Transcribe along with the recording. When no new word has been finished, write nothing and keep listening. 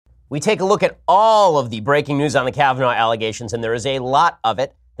we take a look at all of the breaking news on the Kavanaugh allegations, and there is a lot of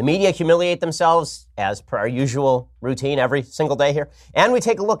it. The media humiliate themselves, as per our usual routine every single day here. And we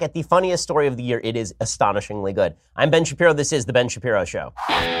take a look at the funniest story of the year. It is astonishingly good. I'm Ben Shapiro. This is The Ben Shapiro Show.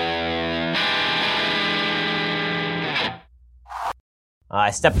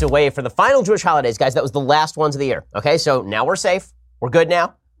 I stepped away for the final Jewish holidays, guys. That was the last ones of the year. Okay, so now we're safe. We're good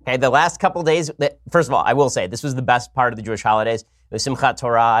now. Okay, the last couple days, first of all, I will say this was the best part of the Jewish holidays. It was Simchat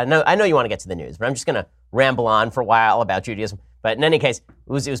Torah. I know you want to get to the news, but I'm just going to ramble on for a while about Judaism. But in any case, it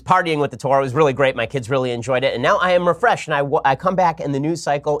was partying with the Torah. It was really great. My kids really enjoyed it. And now I am refreshed, and I come back, and the news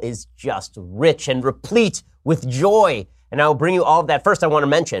cycle is just rich and replete with joy. And I will bring you all of that. First, I want to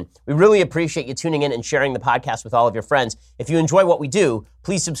mention, we really appreciate you tuning in and sharing the podcast with all of your friends. If you enjoy what we do,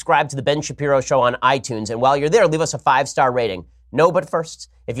 please subscribe to The Ben Shapiro Show on iTunes. And while you're there, leave us a 5-star rating. No but firsts.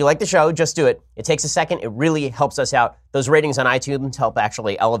 If you like the show, just do it. It takes a second. It really helps us out. Those ratings on iTunes help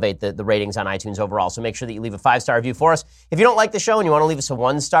actually elevate the ratings on iTunes overall. So make sure that you leave a 5-star review for us. If you don't like the show and you want to leave us a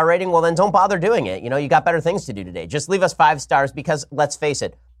 1-star rating, well, then don't bother doing it. You got better things to do today. Just leave us 5 stars because, let's face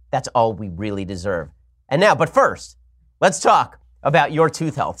it, that's all we really deserve. And now, but first, let's talk about your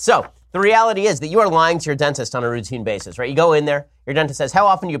tooth health. So the reality is that you are lying to your dentist on a routine basis, right? You go in there, your dentist says, how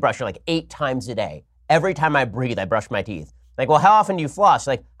often do you brush? You're like, 8 times a day. Every time I breathe, I brush my teeth. Like, well, how often do you floss?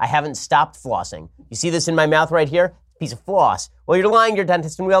 Like, I haven't stopped flossing. You see this in my mouth right here? Piece of floss. Well, you're lying to your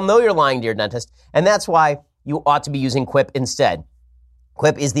dentist, and we all know you're lying to your dentist, and that's why you ought to be using Quip instead.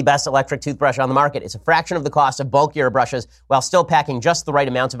 Quip is the best electric toothbrush on the market. It's a fraction of the cost of bulkier brushes while still packing just the right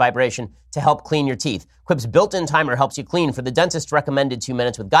amount of vibration to help clean your teeth. Quip's built-in timer helps you clean for the dentist's recommended 2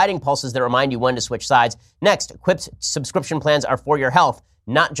 minutes with guiding pulses that remind you when to switch sides. Next, Quip's subscription plans are for your health,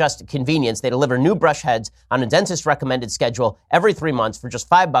 not just convenience. They deliver new brush heads on a dentist-recommended schedule every 3 months for just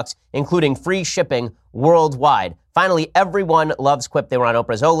 $5, including free shipping worldwide. Finally, everyone loves Quip. They were on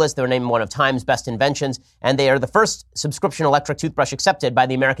Oprah's O List. They were named one of Time's best inventions, and they are the first subscription electric toothbrush accepted by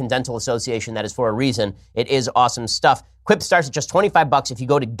the American Dental Association. That is for a reason. It is awesome stuff. Quip starts at just $25. If you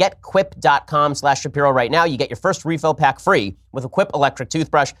go to getquip.com/Shapiro right now, you get your first refill pack free with a Quip electric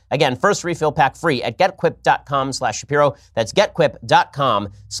toothbrush. Again, first refill pack free at getquip.com/Shapiro. That's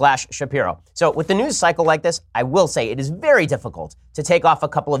getquip.com/Shapiro. So with the news cycle like this, I will say it is very difficult to take off a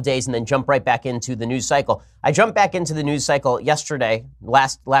couple of days and then jump right back into the news cycle. I jumped back into the news cycle yesterday,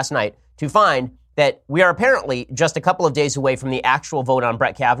 last night, to find that we are apparently just a couple of days away from the actual vote on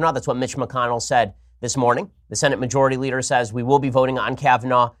Brett Kavanaugh. That's what Mitch McConnell said this morning. The Senate Majority Leader says we will be voting on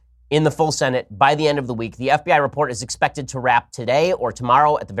Kavanaugh in the full Senate by the end of the week. The FBI report is expected to wrap today or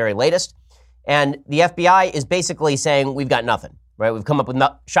tomorrow at the very latest. And the FBI is basically saying we've got nothing, right? We've come up with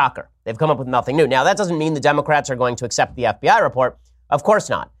shocker. They've come up with nothing new. Now, that doesn't mean the Democrats are going to accept the FBI report. Of course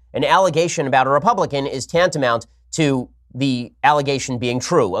not. An allegation about a Republican is tantamount to the allegation being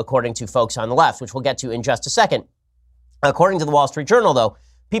true, according to folks on the left, which we'll get to in just a second. According to the Wall Street Journal, though,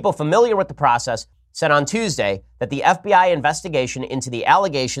 people familiar with the process said on Tuesday that the FBI investigation into the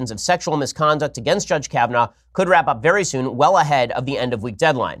allegations of sexual misconduct against Judge Kavanaugh could wrap up very soon, well ahead of the end-of-week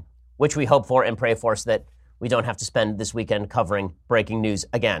deadline, which we hope for and pray for so that we don't have to spend this weekend covering breaking news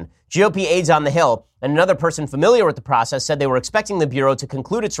again. GOP aides on the Hill and another person familiar with the process said they were expecting the Bureau to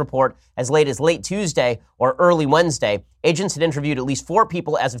conclude its report as late Tuesday or early Wednesday. Agents had interviewed at least 4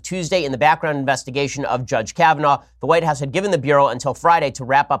 people as of Tuesday in the background investigation of Judge Kavanaugh. The White House had given the Bureau until Friday to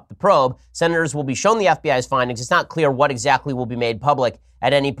wrap up the probe. Senators will be shown the FBI's findings. It's not clear what exactly will be made public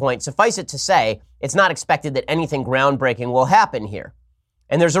at any point. Suffice it to say, it's not expected that anything groundbreaking will happen here.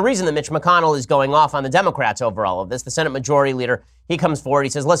 And there's a reason that Mitch McConnell is going off on the Democrats over all of this. The Senate Majority Leader, he comes forward. He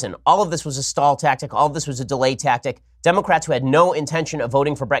says, listen, all of this was a stall tactic. All of this was a delay tactic. Democrats who had no intention of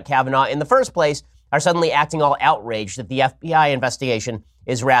voting for Brett Kavanaugh in the first place are suddenly acting all outraged that the FBI investigation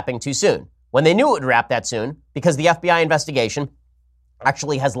is wrapping too soon, when they knew it would wrap that soon because the FBI investigation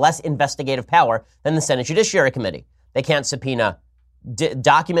actually has less investigative power than the Senate Judiciary Committee. They can't subpoena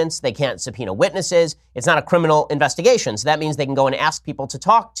documents. They can't subpoena witnesses. It's not a criminal investigation. So that means they can go and ask people to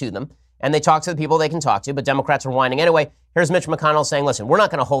talk to them. And they talk to the people they can talk to. But Democrats are whining anyway. Here's Mitch McConnell saying, listen, we're not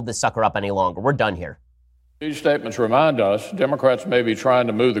going to hold this sucker up any longer. We're done here. These statements remind us Democrats may be trying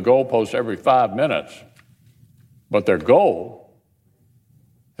to move the goalposts every 5 minutes, but their goal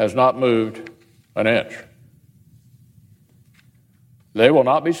has not moved an inch. They will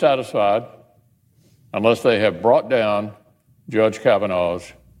not be satisfied unless they have brought down Judge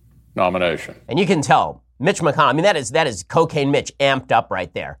Kavanaugh's nomination. And you can tell Mitch McConnell, I mean, that is Cocaine Mitch amped up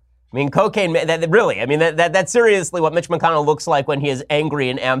right there. I mean, that's seriously what Mitch McConnell looks like when he is angry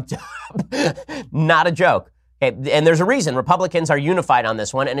and amped up. Not a joke. Okay, and there's a reason Republicans are unified on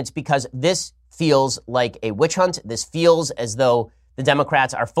this one, and it's because this feels like a witch hunt. This feels as though the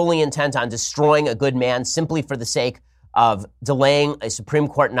Democrats are fully intent on destroying a good man simply for the sake of delaying a Supreme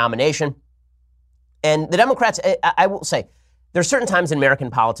Court nomination. And the Democrats, I will say, there are certain times in American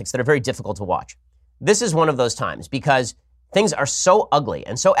politics that are very difficult to watch. This is one of those times because things are so ugly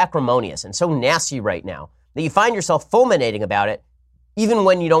and so acrimonious and so nasty right now that you find yourself fulminating about it even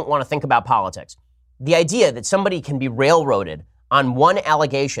when you don't want to think about politics. The idea that somebody can be railroaded on one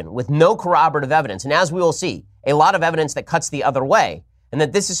allegation with no corroborative evidence, and as we will see, a lot of evidence that cuts the other way, and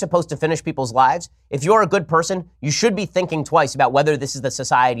that this is supposed to finish people's lives. If you're a good person, you should be thinking twice about whether this is the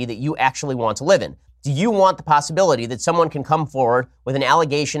society that you actually want to live in. Do you want the possibility that someone can come forward with an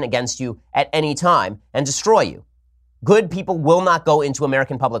allegation against you at any time and destroy you? Good people will not go into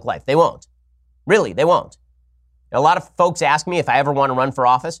American public life. They won't. Really, they won't. A lot of folks ask me if I ever want to run for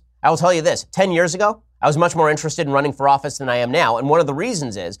office. I will tell you this. 10 years ago, I was much more interested in running for office than I am now. And one of the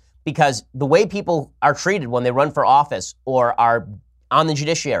reasons is because the way people are treated when they run for office or are on the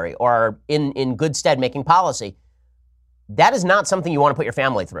judiciary or are in good stead making policy, that is not something you want to put your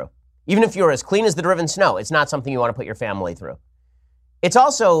family through. Even if you're as clean as the driven snow, it's not something you want to put your family through. It's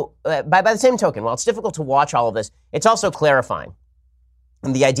also, by the same token, while it's difficult to watch all of this, it's also clarifying.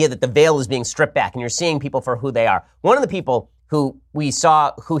 And the idea that the veil is being stripped back and you're seeing people for who they are. One of the people who we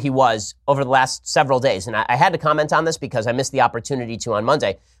saw who he was over the last several days, and I had to comment on this because I missed the opportunity to on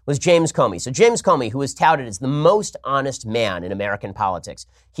Monday, was James Comey. So James Comey, who is touted as the most honest man in American politics,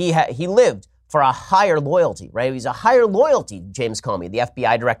 he lived for a higher loyalty, right? He's a higher loyalty, James Comey, the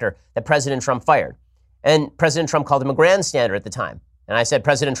FBI director that President Trump fired. And President Trump called him a grandstander at the time. And I said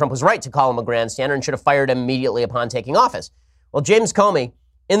President Trump was right to call him a grandstander and should have fired him immediately upon taking office. Well, James Comey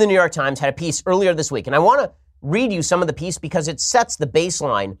in the New York Times had a piece earlier this week, and I want to read you some of the piece because it sets the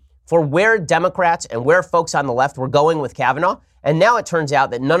baseline for where Democrats and where folks on the left were going with Kavanaugh. And now it turns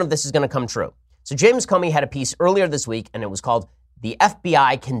out that none of this is going to come true. So James Comey had a piece earlier this week, and it was called "The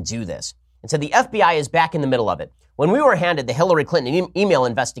FBI Can Do This." And so the FBI is back in the middle of it. When we were handed the Hillary Clinton email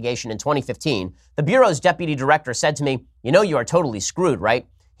investigation in 2015, the Bureau's deputy director said to me, "You know, you are totally screwed, right?"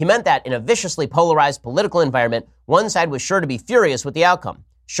 He meant that in a viciously polarized political environment, one side was sure to be furious with the outcome.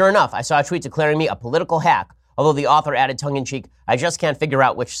 Sure enough, I saw a tweet declaring me a political hack, although the author added tongue-in-cheek, "I just can't figure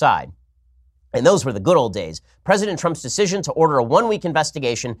out which side." And those were the good old days. President Trump's decision to order a one-week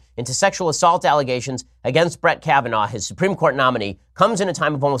investigation into sexual assault allegations against Brett Kavanaugh, his Supreme Court nominee, comes in a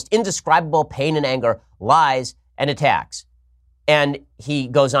time of almost indescribable pain and anger, lies, and attacks. And he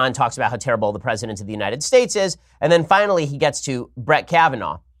goes on, talks about how terrible the president of the United States is, and then finally he gets to Brett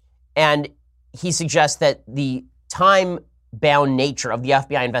Kavanaugh. And he suggests that the time-bound nature of the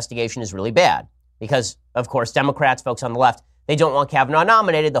FBI investigation is really bad because, of course, Democrats, folks on the left, they don't want Kavanaugh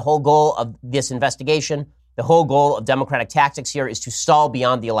nominated. The whole goal of this investigation, the whole goal of Democratic tactics here is to stall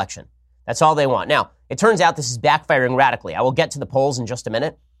beyond the election. That's all they want. Now, it turns out this is backfiring radically. I will get to the polls in just a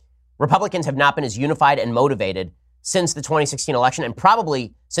minute. Republicans have not been as unified and motivated since the 2016 election and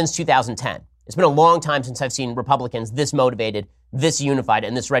probably since 2010. It's been a long time since I've seen Republicans this motivated, this unified,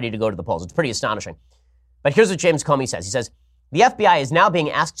 and this ready to go to the polls. It's pretty astonishing. But here's what James Comey says. He says, "The FBI is now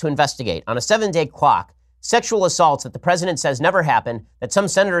being asked to investigate on a 7-day clock sexual assaults that the president says never happened, that some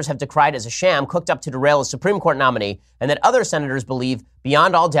senators have decried as a sham cooked up to derail a Supreme Court nominee, and that other senators believe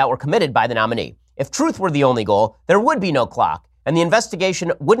beyond all doubt were committed by the nominee. If truth were the only goal, there would be no clock, and the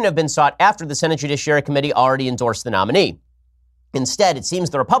investigation wouldn't have been sought after the Senate Judiciary Committee already endorsed the nominee. Instead, it seems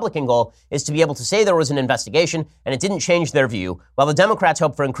the Republican goal is to be able to say there was an investigation and it didn't change their view, while the Democrats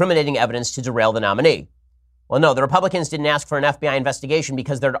hope for incriminating evidence to derail the nominee." Well, no, the Republicans didn't ask for an FBI investigation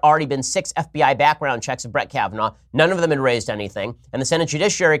because there had already been 6 FBI background checks of Brett Kavanaugh. None of them had raised anything. And the Senate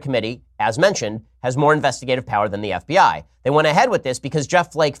Judiciary Committee, as mentioned, has more investigative power than the FBI. They went ahead with this because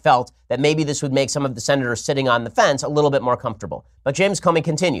Jeff Flake felt that maybe this would make some of the senators sitting on the fence a little bit more comfortable. But James Comey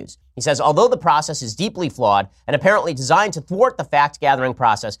continues. He says, although the process is deeply flawed and apparently designed to thwart the fact-gathering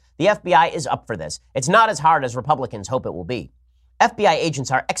process, the FBI is up for this. It's not as hard as Republicans hope it will be. FBI agents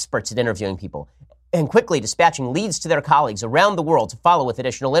are experts at interviewing people and quickly dispatching leads to their colleagues around the world to follow with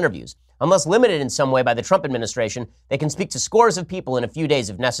additional interviews. Unless limited in some way by the Trump administration, they can speak to scores of people in a few days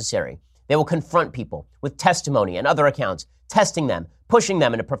if necessary. They will confront people with testimony and other accounts, testing them, pushing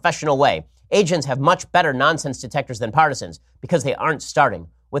them in a professional way. Agents have much better nonsense detectors than partisans because they aren't starting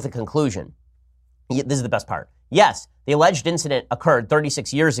with a conclusion. This is the best part. Yes, the alleged incident occurred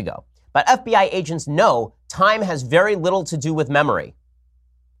 36 years ago, but FBI agents know time has very little to do with memory.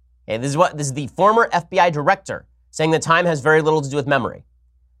 Okay, this is the former FBI director saying that time has very little to do with memory.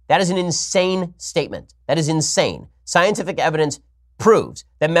 That is an insane statement. That is insane. Scientific evidence proves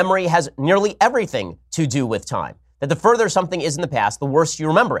that memory has nearly everything to do with time. That the further something is in the past, the worse you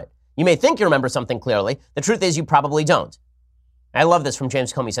remember it. You may think you remember something clearly. The truth is you probably don't. I love this from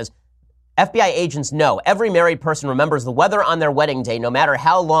James Comey. He says, FBI agents know every married person remembers the weather on their wedding day, no matter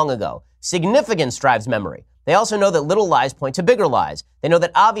how long ago. Significance drives memory. They also know that little lies point to bigger lies. They know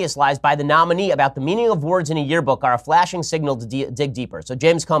that obvious lies by the nominee about the meaning of words in a yearbook are a flashing signal to dig deeper. So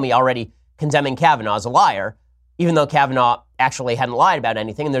James Comey already condemning Kavanaugh as a liar, even though Kavanaugh actually hadn't lied about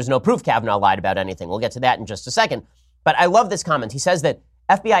anything, and there's no proof Kavanaugh lied about anything. We'll get to that in just a second. But I love this comment. He says that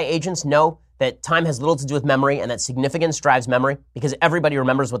FBI agents know that time has little to do with memory and that significance drives memory because everybody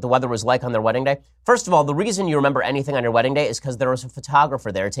remembers what the weather was like on their wedding day. First of all, the reason you remember anything on your wedding day is because there was a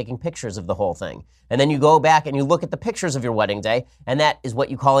photographer there taking pictures of the whole thing. And then you go back and you look at the pictures of your wedding day, and that is what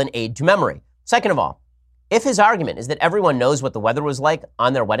you call an aid to memory. Second of all, if his argument is that everyone knows what the weather was like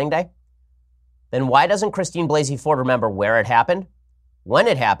on their wedding day, then why doesn't Christine Blasey Ford remember where it happened, when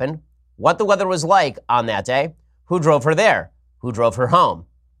it happened, what the weather was like on that day, who drove her there, who drove her home,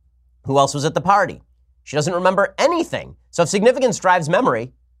 who else was at the party? She doesn't remember anything. So if significance drives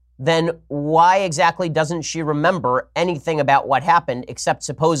memory, then why exactly doesn't she remember anything about what happened except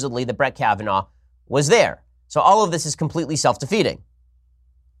supposedly that Brett Kavanaugh was there? So all of this is completely self-defeating.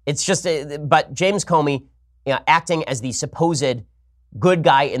 It's just, but James Comey, acting as the supposed good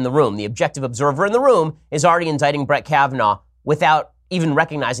guy in the room, the objective observer in the room, is already indicting Brett Kavanaugh without even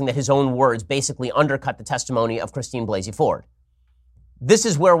recognizing that his own words basically undercut the testimony of Christine Blasey Ford. This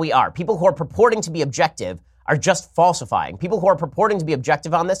is where we are. People who are purporting to be objective are just falsifying. People who are purporting to be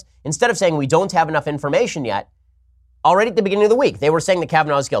objective on this, instead of saying we don't have enough information yet, already at the beginning of the week, they were saying that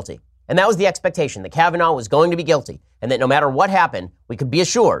Kavanaugh is guilty. And that was the expectation, that Kavanaugh was going to be guilty, and that no matter what happened, we could be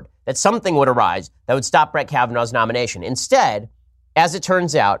assured that something would arise that would stop Brett Kavanaugh's nomination. Instead, as it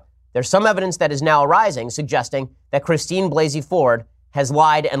turns out, there's some evidence that is now arising suggesting that Christine Blasey Ford has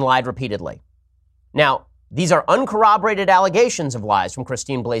lied and lied repeatedly. Now, these are uncorroborated allegations of lies from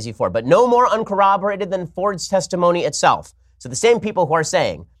Christine Blasey Ford, but no more uncorroborated than Ford's testimony itself. So the same people who are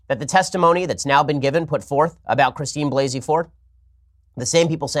saying that the testimony that's now been put forth about Christine Blasey Ford, the same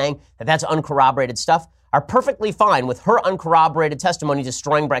people saying that that's uncorroborated stuff, are perfectly fine with her uncorroborated testimony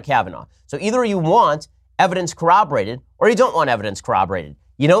destroying Brett Kavanaugh. So either you want evidence corroborated or you don't want evidence corroborated.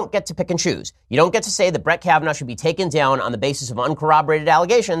 You don't get to pick and choose. You don't get to say that Brett Kavanaugh should be taken down on the basis of uncorroborated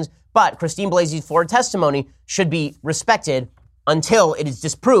allegations, but Christine Blasey Ford's testimony should be respected until it is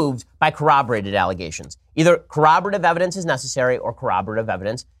disproved by corroborated allegations. Either corroborative evidence is necessary or corroborative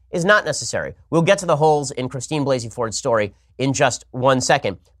evidence is not necessary. We'll get to the holes in Christine Blasey Ford's story in just 1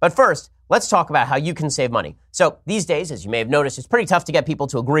 second. But first, let's talk about how you can save money. So these days, as you may have noticed, it's pretty tough to get people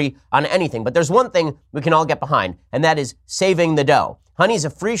to agree on anything. But there's one thing we can all get behind, and that is saving the dough. Honey is a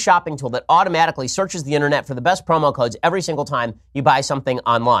free shopping tool that automatically searches the internet for the best promo codes every single time you buy something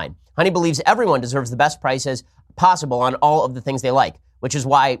online. Honey believes everyone deserves the best prices possible on all of the things they like, which is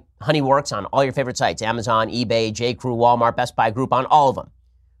why Honey works on all your favorite sites, Amazon, eBay, J.Crew, Walmart, Best Buy, Groupon, all of them.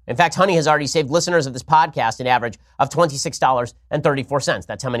 In fact, Honey has already saved listeners of this podcast an average of $26.34.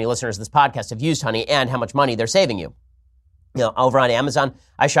 That's how many listeners of this podcast have used Honey and how much money they're saving you. Over on Amazon,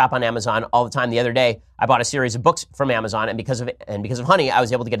 I shop on Amazon all the time. The other day, I bought a series of books from Amazon, and because of Honey, I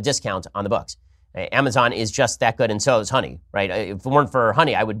was able to get a discount on the books. Amazon is just that good, and so is Honey, right? If it weren't for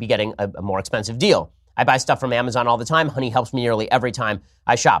Honey, I would be getting a more expensive deal. I buy stuff from Amazon all the time. Honey helps me nearly every time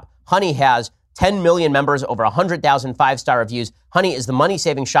I shop. Honey has 10 million members, over 100,000 five-star reviews. Honey is the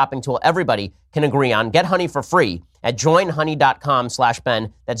money-saving shopping tool everybody can agree on. Get Honey for free at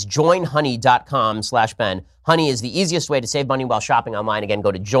joinhoney.com/Ben. That's joinhoney.com/Ben. Honey is the easiest way to save money while shopping online. Again,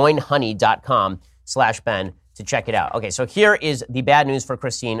 go to joinhoney.com/Ben to check it out. Okay, so here is the bad news for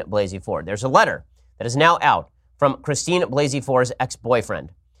Christine Blasey Ford. There's a letter that is now out from Christine Blasey Ford's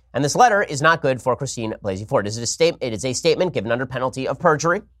ex-boyfriend. And this letter is not good for Christine Blasey Ford. It is a statement given under penalty of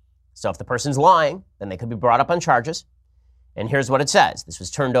perjury. So if the person's lying, then they could be brought up on charges. And here's what it says. This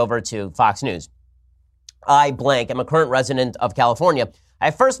was turned over to Fox News. I blank am a current resident of California.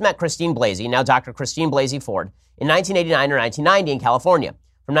 I first met Christine Blasey, now Dr. Christine Blasey Ford, in 1989 or 1990 in California.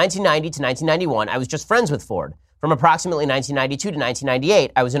 From 1990 to 1991, I was just friends with Ford. From approximately 1992 to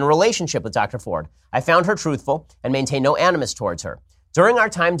 1998, I was in a relationship with Dr. Ford. I found her truthful and maintained no animus towards her. During our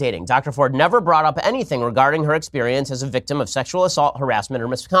time dating, Dr. Ford never brought up anything regarding her experience as a victim of sexual assault, harassment, or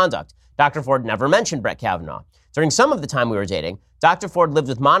misconduct. Dr. Ford never mentioned Brett Kavanaugh. During some of the time we were dating, Dr. Ford lived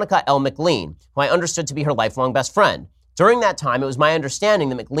with Monica L. McLean, who I understood to be her lifelong best friend. During that time, it was my understanding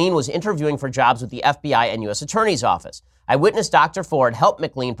that McLean was interviewing for jobs with the FBI and U.S. Attorney's Office. I witnessed Dr. Ford help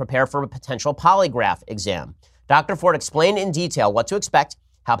McLean prepare for a potential polygraph exam. Dr. Ford explained in detail what to expect,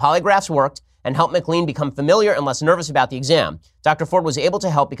 how polygraphs worked, and helped McLean become familiar and less nervous about the exam. Dr. Ford was able to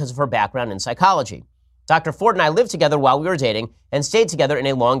help because of her background in psychology. Dr. Ford and I lived together while we were dating and stayed together in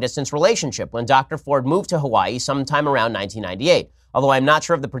a long-distance relationship when Dr. Ford moved to Hawaii sometime around 1998, although I'm not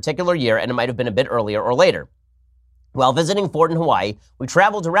sure of the particular year and it might have been a bit earlier or later. While visiting Ford in Hawaii, we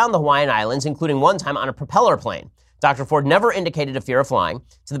traveled around the Hawaiian Islands, including one time on a propeller plane. Dr. Ford never indicated a fear of flying.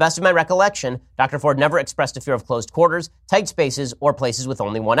 To the best of my recollection, Dr. Ford never expressed a fear of closed quarters, tight spaces, or places with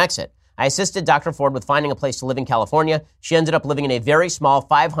only one exit. I assisted Dr. Ford with finding a place to live in California. She ended up living in a very small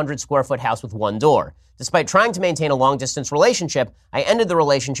 500-square-foot house with one door. Despite trying to maintain a long-distance relationship, I ended the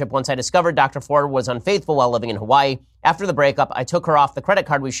relationship once I discovered Dr. Ford was unfaithful while living in Hawaii. After the breakup, I took her off the credit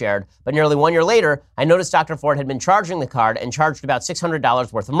card we shared, but nearly 1 year later, I noticed Dr. Ford had been charging the card and charged about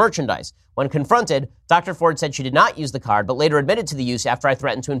 $600 worth of merchandise. When confronted, Dr. Ford said she did not use the card, but later admitted to the use after I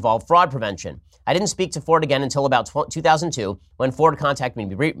threatened to involve fraud prevention. I didn't speak to Ford again until about 2002, when Ford contacted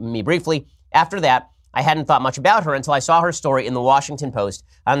me briefly. After that, I hadn't thought much about her until I saw her story in the Washington Post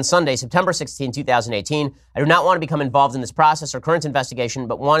on Sunday, September 16, 2018. I do not want to become involved in this process or current investigation,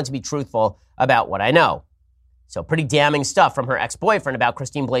 but wanted to be truthful about what I know. So pretty damning stuff from her ex-boyfriend about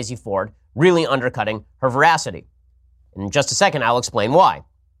Christine Blasey Ford, really undercutting her veracity. In just a second, I'll explain why.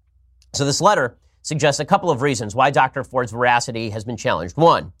 So this letter suggests a couple of reasons why Dr. Ford's veracity has been challenged.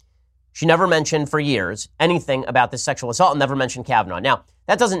 One, she never mentioned for years anything about this sexual assault and never mentioned Kavanaugh. Now,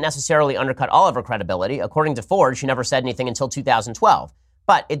 that doesn't necessarily undercut all of her credibility. According to Ford, she never said anything until 2012.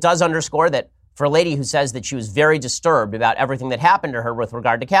 But it does underscore that for a lady who says that she was very disturbed about everything that happened to her with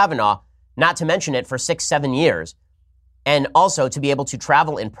regard to Kavanaugh, not to mention it for 6-7 years, and also to be able to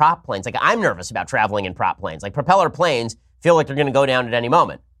travel in prop planes. Like, I'm nervous about traveling in prop planes. Like, propeller planes feel like they're going to go down at any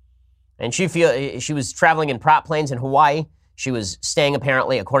moment. And she was traveling in prop planes in Hawaii. She was staying,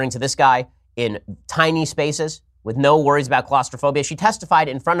 apparently, according to this guy, in tiny spaces with no worries about claustrophobia. She testified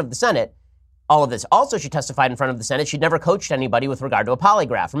in front of the Senate, all of this. Also, she testified in front of the Senate she'd never coached anybody with regard to a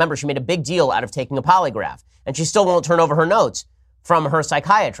polygraph. Remember, she made a big deal out of taking a polygraph, and she still won't turn over her notes from her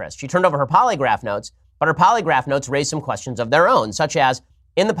psychiatrist. She turned over her polygraph notes, but her polygraph notes raised some questions of their own, such as,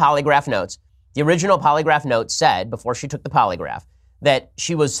 in the polygraph notes, the original polygraph note said, before she took the polygraph, that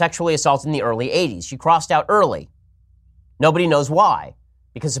she was sexually assaulted in the early 80s. She crossed out early. Nobody knows why,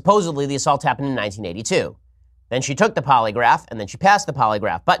 because supposedly the assault happened in 1982. Then she took the polygraph, and then she passed the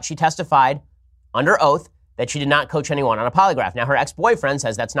polygraph. But she testified under oath that she did not coach anyone on a polygraph. Now, her ex-boyfriend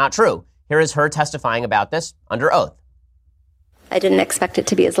says that's not true. Here is her testifying about this under oath. I didn't expect it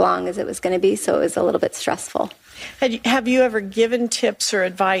to be as long as it was going to be, so it was a little bit stressful. Have you ever given tips or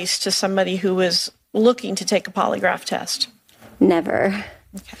advice to somebody who was looking to take a polygraph test? Never.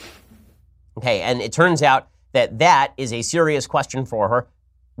 Okay, and it turns out that is a serious question for her.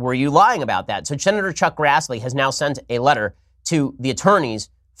 Were you lying about that? So Senator Chuck Grassley has now sent a letter to the attorneys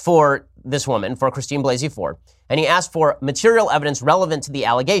for this woman, for Christine Blasey Ford, and he asked for material evidence relevant to the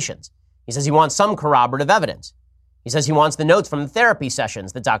allegations. He says he wants some corroborative evidence. He says he wants the notes from the therapy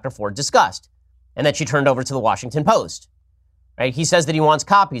sessions that Dr. Ford discussed and that she turned over to the Washington Post. Right? He says that he wants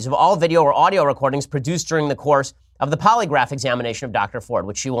copies of all video or audio recordings produced during the course of the polygraph examination of Dr. Ford,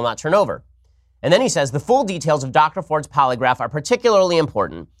 which she will not turn over. And then he says the full details of Dr. Ford's polygraph are particularly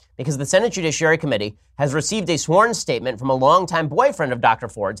important because the Senate Judiciary Committee has received a sworn statement from a longtime boyfriend of Dr.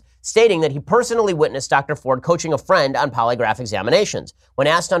 Ford's stating that he personally witnessed Dr. Ford coaching a friend on polygraph examinations. When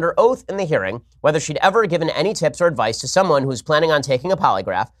asked under oath in the hearing whether she'd ever given any tips or advice to someone who was planning on taking a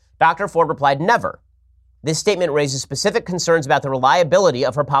polygraph, Dr. Ford replied, never. This statement raises specific concerns about the reliability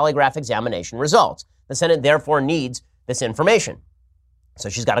of her polygraph examination results. The Senate therefore needs this information. So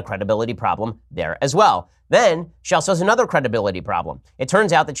she's got a credibility problem there as well. Then she also has another credibility problem. It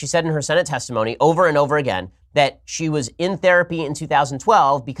turns out that she said in her Senate testimony over and over again that she was in therapy in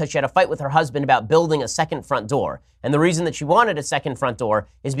 2012 because she had a fight with her husband about building a second front door. And the reason that she wanted a second front door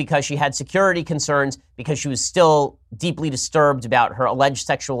is because she had security concerns because she was still deeply disturbed about her alleged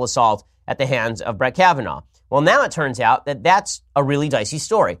sexual assault at the hands of Brett Kavanaugh. Well, now it turns out that that's a really dicey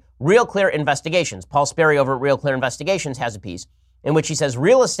story. Real Clear Investigations, Paul Sperry over at Real Clear Investigations has a piece in which he says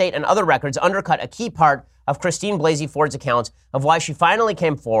real estate and other records undercut a key part of Christine Blasey Ford's account of why she finally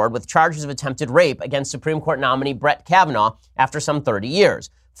came forward with charges of attempted rape against Supreme Court nominee Brett Kavanaugh after some 30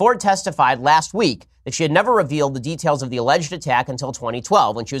 years. Ford testified last week that she had never revealed the details of the alleged attack until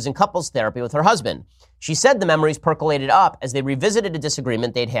 2012 when she was in couples therapy with her husband. She said the memories percolated up as they revisited a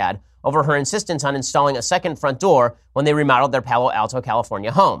disagreement they'd had over her insistence on installing a second front door when they remodeled their Palo Alto,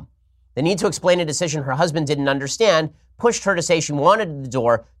 California home. The need to explain a decision her husband didn't understand pushed her to say she wanted the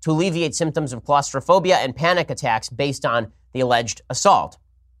door to alleviate symptoms of claustrophobia and panic attacks based on the alleged assault.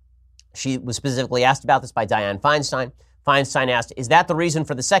 She was specifically asked about this by Dianne Feinstein. Feinstein asked, is that the reason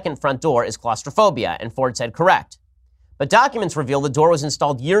for the second front door is claustrophobia? And Ford said, correct. But documents reveal the door was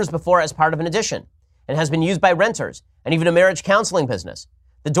installed years before as part of an addition. and has been used by renters and even a marriage counseling business.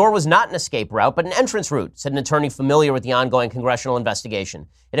 The door was not an escape route, but an entrance route, said an attorney familiar with the ongoing congressional investigation.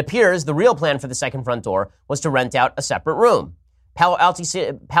 It appears the real plan for the second front door was to rent out a separate room. Palo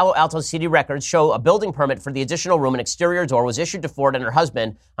Alto City records show a building permit for the additional room and exterior door was issued to Ford and her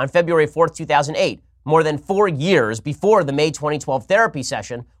husband on February 4th, 2008, more than 4 years before the May 2012 therapy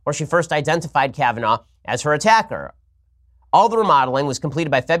session where she first identified Kavanaugh as her attacker. All the remodeling was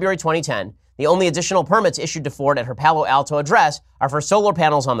completed by February 2010. The only additional permits issued to Ford at her Palo Alto address are for solar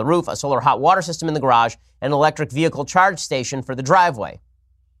panels on the roof, a solar hot water system in the garage, and an electric vehicle charge station for the driveway.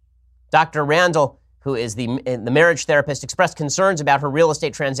 Dr. Randall, who is the marriage therapist, expressed concerns about her real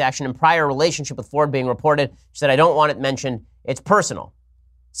estate transaction and prior relationship with Ford being reported. She said, "I don't want it mentioned. It's personal."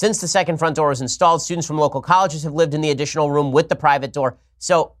 Since the second front door was installed, students from local colleges have lived in the additional room with the private door.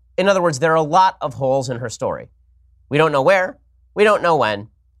 So, in other words, there are a lot of holes in her story. We don't know where. We don't know when.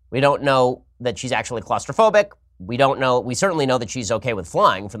 We don't know that she's actually claustrophobic. We certainly know that she's okay with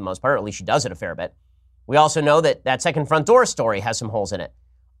flying for the most part, or at least she does it a fair bit. We also know that that second front door story has some holes in it,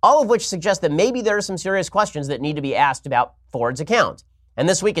 all of which suggest that maybe there are some serious questions that need to be asked about Ford's account. And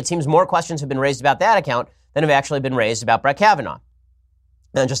this week, it seems more questions have been raised about that account than have actually been raised about Brett Kavanaugh.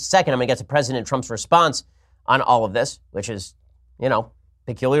 Now, in just a second, I'm going to get to President Trump's response on all of this, which is,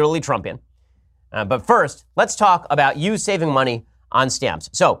 peculiarly Trumpian. But first, let's talk about you saving money on stamps.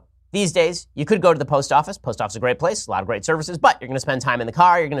 So these days, you could go to the post office. Post office is a great place, a lot of great services, but you're going to spend time in the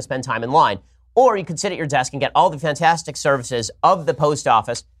car, you're going to spend time in line. Or you could sit at your desk and get all the fantastic services of the post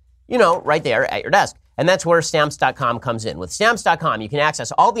office, right there at your desk. And that's where Stamps.com comes in. With Stamps.com, you can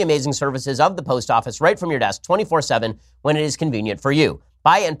access all the amazing services of the post office right from your desk 24/7 when it is convenient for you.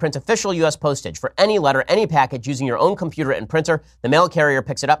 Buy and print official U.S. postage for any letter, any package using your own computer and printer. The mail carrier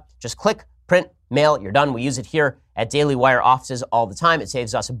picks it up. Just click, print, mail, you're done. We use it here at Daily Wire offices all the time. It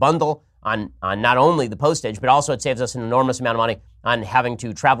saves us a bundle on not only the postage, but also it saves us an enormous amount of money on having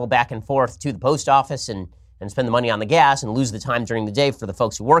to travel back and forth to the post office and spend the money on the gas and lose the time during the day for the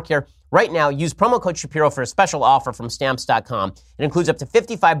folks who work here. Right now, use promo code Shapiro for a special offer from Stamps.com. It includes up to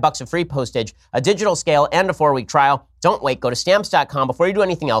 $55 of free postage, a digital scale, and a 4-week trial. Don't wait. Go to Stamps.com. Before you do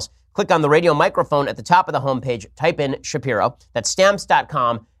anything else, click on the radio microphone at the top of the homepage. Type in Shapiro. That's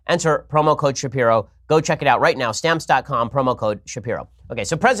Stamps.com. Enter promo code Shapiro. Go check it out right now. Stamps.com, promo code Shapiro. Okay,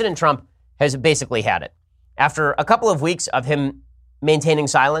 so President Trump has basically had it. After a couple of weeks of him maintaining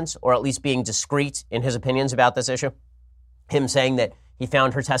silence, or at least being discreet in his opinions about this issue, him saying that he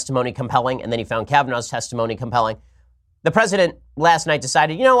found her testimony compelling and then he found Kavanaugh's testimony compelling, the president last night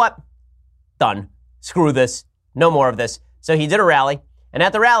decided, you know what? Done. Screw this. No more of this. So he did a rally, and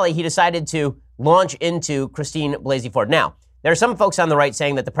at the rally, he decided to launch into Christine Blasey Ford. Now, there are some folks on the right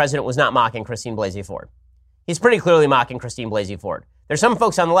saying that the president was not mocking Christine Blasey Ford. He's pretty clearly mocking Christine Blasey Ford. There's some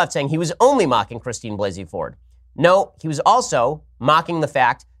folks on the left saying he was only mocking Christine Blasey Ford. No, he was also mocking the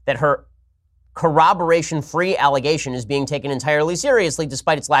fact that her corroboration-free allegation is being taken entirely seriously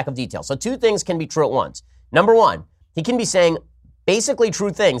despite its lack of detail. So two things can be true at once. Number one, he can be saying basically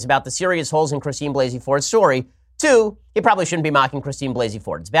true things about the serious holes in Christine Blasey Ford's story. Two, he probably shouldn't be mocking Christine Blasey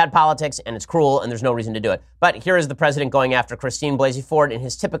Ford. It's bad politics and it's cruel and there's no reason to do it. But here is the president going after Christine Blasey Ford in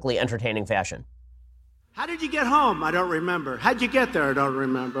his typically entertaining fashion. How did you get home? I don't remember. How'd you get there? I don't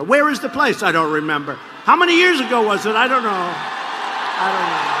remember. Where is the place? I don't remember. How many years ago was it? I don't know.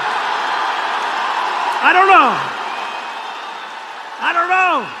 I don't know.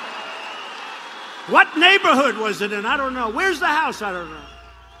 What neighborhood was it in? I don't know. Where's the house? I don't know.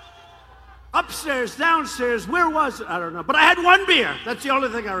 Upstairs, downstairs, where was it? I don't know. But I had one beer. That's the only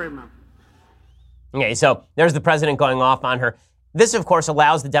thing I remember. Okay, so there's the president going off on her. This, of course,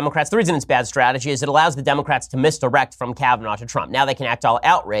 allows the Democrats, the reason it's bad strategy is it allows the Democrats to misdirect from Kavanaugh to Trump. Now they can act all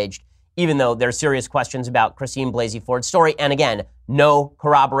outraged, even though there are serious questions about Christine Blasey Ford's story. And again, no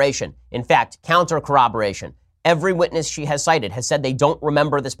corroboration. In fact, counter corroboration. Every witness she has cited has said they don't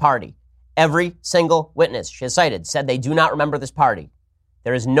remember this party. Every single witness she has cited said they do not remember this party.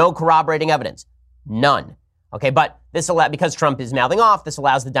 There is no corroborating evidence. None. Okay, but because Trump is mouthing off, this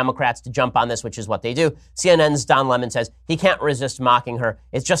allows the Democrats to jump on this, which is what they do. CNN's Don Lemon says he can't resist mocking her.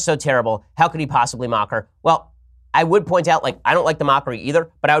 It's just so terrible. How could he possibly mock her? Well, I would point out, I don't like the mockery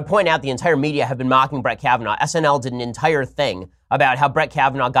either, but I would point out the entire media have been mocking Brett Kavanaugh. SNL did an entire thing about how Brett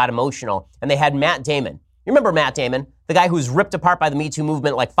Kavanaugh got emotional, and they had Matt Damon. You remember Matt Damon, the guy who was ripped apart by the Me Too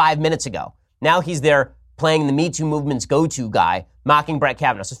movement 5 minutes ago? Now he's there playing the Me Too movement's go-to guy, mocking Brett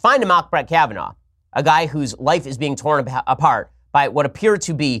Kavanaugh. So it's fine to mock Brett Kavanaugh, a guy whose life is being torn apart by what appear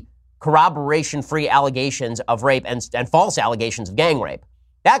to be corroboration-free allegations of rape and false allegations of gang rape.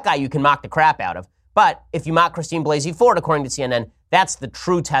 That guy you can mock the crap out of. But if you mock Christine Blasey Ford, according to CNN, That's the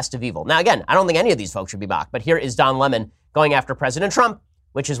true test of evil. Now, again, I don't think any of these folks should be mocked, but here is Don Lemon going after President Trump,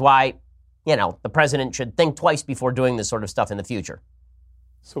 which is why, the president should think twice before doing this sort of stuff in the future.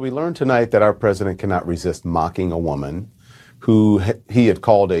 So we learned tonight that our president cannot resist mocking a woman who he had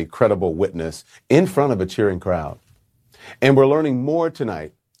called a credible witness in front of a cheering crowd. And we're learning more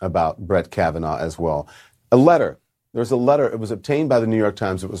tonight about Brett Kavanaugh as well. There's a letter. It was obtained by the New York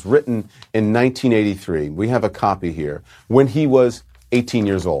Times. It was written in 1983. We have a copy here when he was 18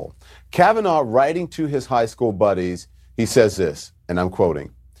 years old. Kavanaugh, writing to his high school buddies, he says this, and I'm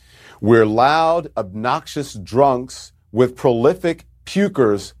quoting, "We're loud, obnoxious drunks with prolific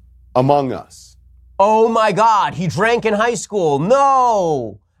pukers among us." Oh my God, he drank in high school.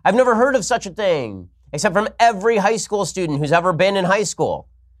 No, I've never heard of such a thing, except from every high school student who's ever been in high school.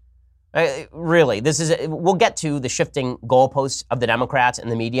 Really, we'll get to the shifting goalposts of the Democrats and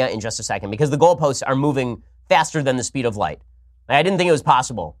the media in just a second, because the goalposts are moving faster than the speed of light. I didn't think it was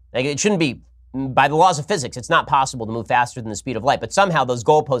possible. It shouldn't be, by the laws of physics, it's not possible to move faster than the speed of light, but somehow those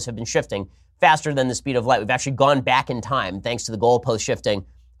goalposts have been shifting faster than the speed of light. We've actually gone back in time thanks to the goalpost shifting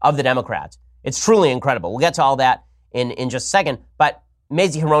of the Democrats. It's truly incredible. We'll get to all that in just a second, but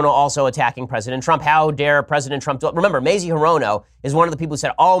Mazie Hirono also attacking President Trump. How dare President Trump do it? Remember, Mazie Hirono is one of the people who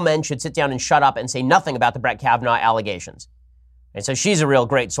said all men should sit down and shut up and say nothing about the Brett Kavanaugh allegations. And so she's a real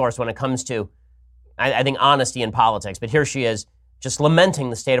great source when it comes to, I think, honesty in politics. But here she is just lamenting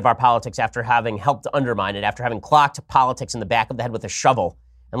the state of our politics after having helped to undermine it, after having clocked politics in the back of the head with a shovel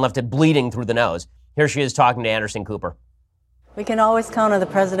and left it bleeding through the nose. Here she is talking to Anderson Cooper. We can always count on the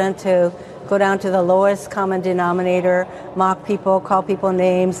president to go down to the lowest common denominator, mock people, call people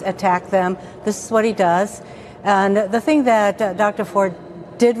names, attack them. This is what he does. And the thing that Dr. Ford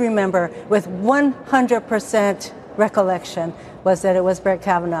did remember with 100% recollection was that it was Brett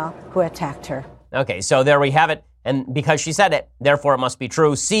Kavanaugh who attacked her. Okay, so there we have it. And because she said it, therefore it must be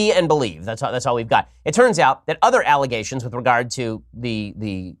true. See and believe. That's all we've got. It turns out that other allegations with regard to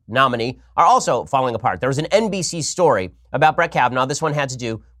the nominee are also falling apart. There was an NBC story about Brett Kavanaugh. This one had to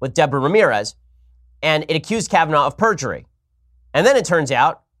do with Deborah Ramirez, and it accused Kavanaugh of perjury. And then it turns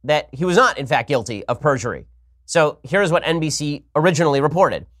out that he was not, in fact, guilty of perjury. So here's what NBC originally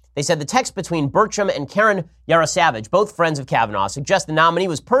reported. They said the text between Burcham and Karen Yarosavage, both friends of Kavanaugh, suggest the nominee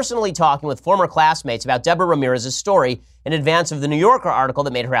was personally talking with former classmates about Deborah Ramirez's story in advance of the New Yorker article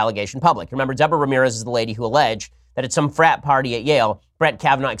that made her allegation public. Remember, Deborah Ramirez is the lady who alleged that at some frat party at Yale, Brett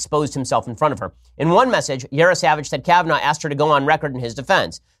Kavanaugh exposed himself in front of her. In one message, Yarosavage said Kavanaugh asked her to go on record in his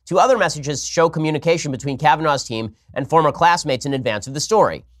defense. Two other messages show communication between Kavanaugh's team and former classmates in advance of the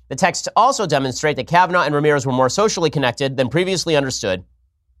story. The texts also demonstrate that Kavanaugh and Ramirez were more socially connected than previously understood,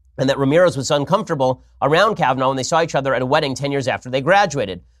 and that Ramirez was uncomfortable around Kavanaugh when they saw each other at a wedding 10 years after they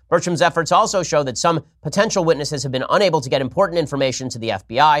graduated. Burcham's efforts also show that some potential witnesses have been unable to get important information to the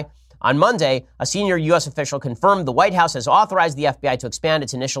FBI. On Monday, a senior U.S. official confirmed the White House has authorized the FBI to expand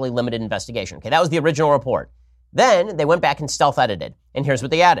its initially limited investigation. Okay, that was the original report. Then they went back and stealth-edited, and here's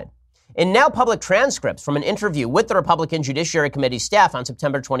what they added. In now public transcripts from an interview with the Republican Judiciary Committee staff on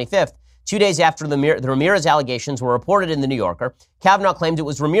September 25th, 2 days after the Ramirez allegations were reported in The New Yorker, Kavanaugh claimed it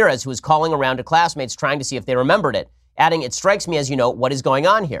was Ramirez who was calling around to classmates trying to see if they remembered it, adding, "It strikes me as you know, what is going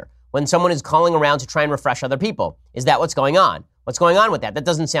on here? When someone is calling around to try and refresh other people. Is that what's going on? What's going on with that? That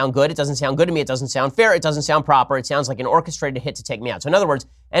doesn't sound good. It doesn't sound good to me. It doesn't sound fair. It doesn't sound proper. It sounds like an orchestrated hit to take me out." So in other words,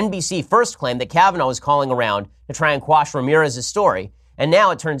 NBC first claimed that Kavanaugh was calling around to try and quash Ramirez's story, and now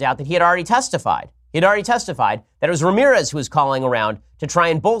it turns out that he had already testified. He'd already testified that it was Ramirez who was calling around to try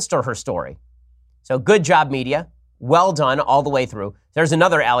and bolster her story. So good job, media. Well done all the way through. There's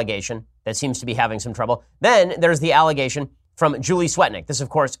another allegation that seems to be having some trouble. Then there's the allegation from Julie Swetnick. This, of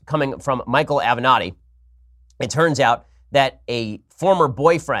course, coming from Michael Avenatti. It turns out that a former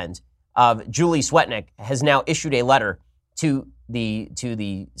boyfriend of Julie Swetnick has now issued a letter to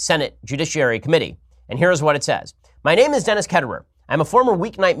the Senate Judiciary Committee. And here's what it says. "My name is Dennis Ketterer. I'm a former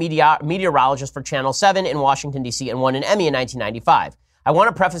weeknight meteorologist for Channel 7 in Washington, D.C. and won an Emmy in 1995. I want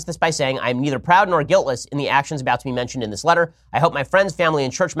to preface this by saying I am neither proud nor guiltless in the actions about to be mentioned in this letter. I hope my friends, family,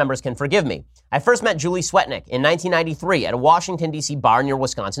 and church members can forgive me. I first met Julie Swetnick in 1993 at a Washington, D.C. bar near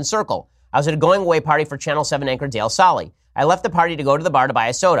Wisconsin Circle. I was at a going-away party for Channel 7 anchor Dale Solly. I left the party to go to the bar to buy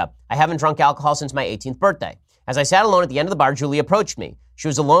a soda. I haven't drunk alcohol since my 18th birthday. As I sat alone at the end of the bar, Julie approached me. She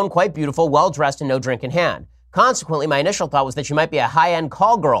was alone, quite beautiful, well-dressed, and no drink in hand. Consequently, my initial thought was that she might be a high-end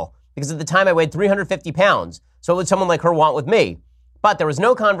call girl, because at the time I weighed 350 pounds. So what would someone like her want with me? But there was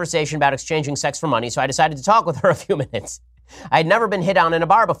no conversation about exchanging sex for money, so I decided to talk with her a few minutes. I had never been hit on in a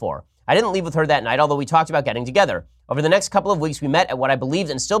bar before. I didn't leave with her that night, although we talked about getting together. Over the next couple of weeks, we met at what I believed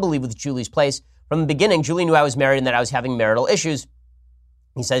and still believe was Julie's place. From the beginning, Julie knew I was married and that I was having marital issues.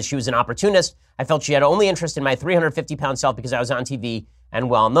 He says she was an opportunist. I felt she had only interest in my 350-pound self because I was on TV and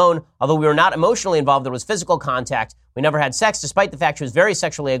well-known. Although we were not emotionally involved, there was physical contact. We never had sex, despite the fact she was very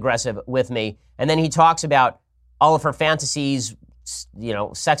sexually aggressive with me. And then he talks about all of her fantasies,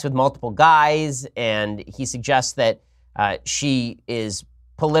 sex with multiple guys, and he suggests that she is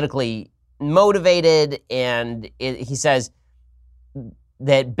politically motivated, and he says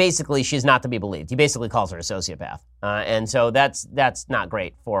that basically she's not to be believed. He basically calls her a sociopath. And so that's not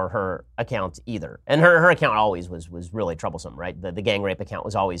great for her account either. And her account always was really troublesome, right? The gang rape account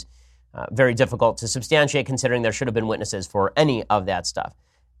was always very difficult to substantiate, considering there should have been witnesses for any of that stuff.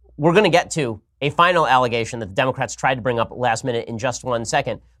 We're going to get to a final allegation that the Democrats tried to bring up last minute in just 1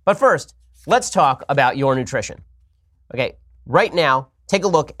 second. But first, let's talk about your nutrition. Okay, right now, take a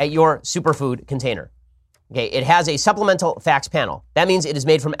look at your superfood container. Okay, it has a supplemental facts panel. That means it is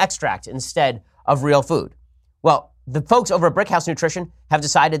made from extract instead of real food. Well, the folks over at Brickhouse Nutrition have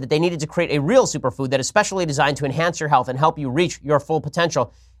decided that they needed to create a real superfood that is specially designed to enhance your health and help you reach your full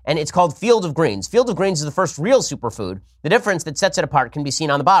potential. And it's called Field of Greens. Field of Greens is the first real superfood. The difference that sets it apart can be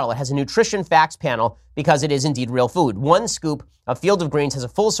seen on the bottle. It has a nutrition facts panel because it is indeed real food. 1 scoop of Field of Greens has a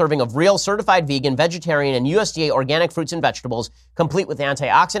full serving of real certified vegan, vegetarian, and USDA organic fruits and vegetables, complete with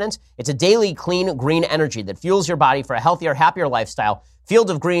antioxidants. It's a daily clean green energy that fuels your body for a healthier, happier lifestyle. Field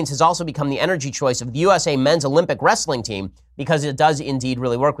of Greens has also become the energy choice of the USA men's Olympic wrestling team because it does indeed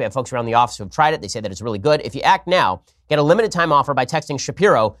really work. We have folks around the office who have tried it. They say that it's really good. If you act now, get a limited time offer by texting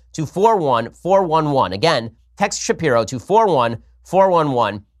Shapiro to 41411. Again, text Shapiro to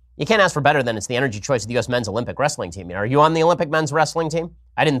 41411. You can't ask for better than it's the energy choice of the U.S. men's Olympic wrestling team. Are you on the Olympic men's wrestling team?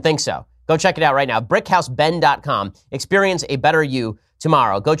 I didn't think so. Go check it out right now. BrickhouseBen.com. Experience a better you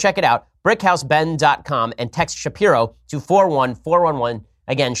tomorrow. Go check it out. BrickhouseBen.com and text Shapiro to 41411.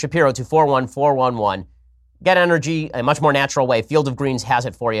 Again, Shapiro to 41411. Get energy a much more natural way. Field of Greens has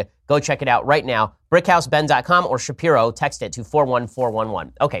it for you. Go check it out right now. BrickhouseBen.com or Shapiro. Text it to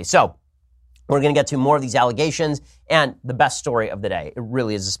 41411. Okay, so we're going to get to more of these allegations and the best story of the day. It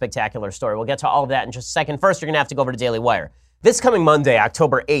really is a spectacular story. We'll get to all of that in just a second. First, you're going to have to go over to Daily Wire. This coming Monday,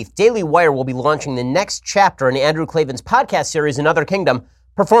 October 8th, Daily Wire will be launching the next chapter in Andrew Klavan's podcast series, Another Kingdom,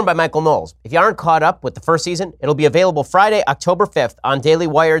 performed by Michael Knowles. If you aren't caught up with the first season, it'll be available Friday, October 5th on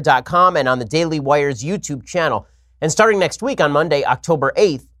dailywire.com and on the Daily Wire's YouTube channel. And starting next week on Monday, October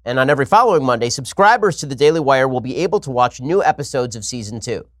 8th, and on every following Monday, subscribers to the Daily Wire will be able to watch new episodes of Season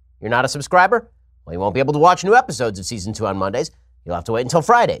 2. You're not a subscriber? Well, you won't be able to watch new episodes of Season 2 on Mondays. You'll have to wait until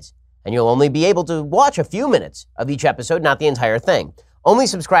Fridays. And you'll only be able to watch a few minutes of each episode, not the entire thing. Only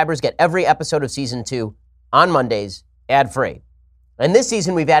subscribers get every episode of Season 2 on Mondays, ad-free. And this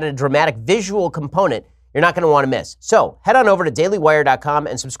season, we've added a dramatic visual component you're not going to want to miss. So head on over to dailywire.com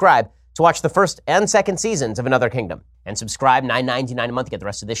and subscribe to watch the first and second seasons of Another Kingdom. And subscribe, $9.99 a month to get the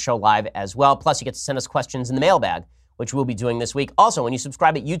rest of this show live as well. Plus, you get to send us questions in the mailbag, which we'll be doing this week. Also, when you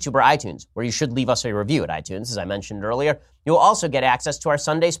subscribe at YouTube or iTunes, where you should leave us a review at iTunes, as I mentioned earlier, you'll also get access to our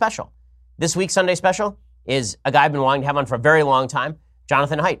Sunday special. This week's Sunday special is a guy I've been wanting to have on for a very long time,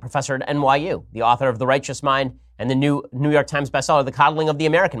 Jonathan Haidt, professor at NYU, the author of The Righteous Mind and the new New York Times bestseller, The Coddling of the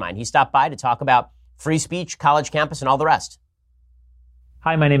American Mind. He stopped by to talk about free speech, college campus, and all the rest.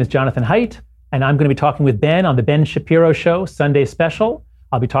 Hi, my name is Jonathan Haidt, and I'm going to be talking with Ben on the Ben Shapiro Show Sunday special.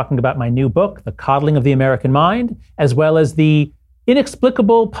 I'll be talking about my new book, The Coddling of the American Mind, as well as the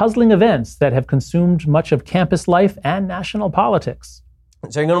inexplicable, puzzling events that have consumed much of campus life and national politics.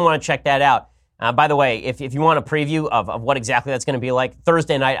 So you're going to want to check that out. By the way, if you want a preview of what exactly that's going to be like,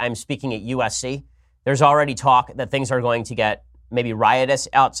 Thursday night I'm speaking at USC. There's already talk that things are going to get maybe riotous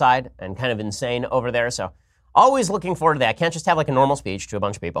outside and kind of insane over there. So always looking forward to that. Can't just have like a normal speech to a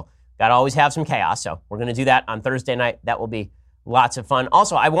bunch of people. Got to always have some chaos. So we're going to do that on Thursday night. That will be lots of fun.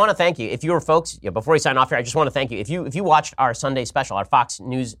 Also, I want to thank you. If you were folks, before we sign off here, I just want to thank you. If you watched our Sunday special, our Fox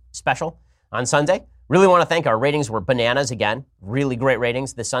News special on Sunday, really want to thank our ratings were bananas again. Really great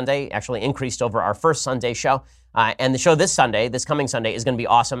ratings this Sunday. Actually increased over our first Sunday show. And the show this coming Sunday, is going to be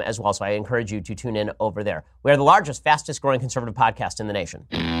awesome as well. So I encourage you to tune in over there. We are the largest, fastest growing conservative podcast in the nation.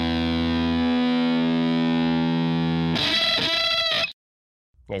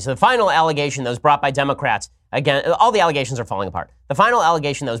 Okay, so the final allegation that was brought by Democrats, again, all the allegations are falling apart. The final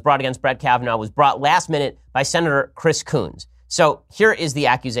allegation that was brought against Brett Kavanaugh was brought last minute by Senator Chris Coons. So here is the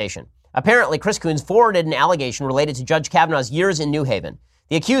accusation. Apparently, Chris Coons forwarded an allegation related to Judge Kavanaugh's years in New Haven.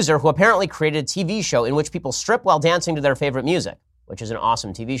 The accuser, who apparently created a TV show in which people strip while dancing to their favorite music, which is an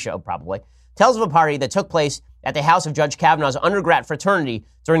awesome TV show, probably, tells of a party that took place at the house of Judge Kavanaugh's undergrad fraternity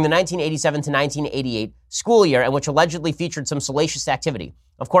during the 1987 to 1988 school year, and which allegedly featured some salacious activity.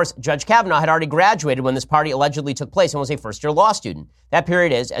 Of course, Judge Kavanaugh had already graduated when this party allegedly took place and was a first-year law student. That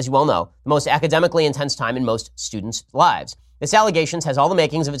period is, as you well know, the most academically intense time in most students' lives. This allegations has all the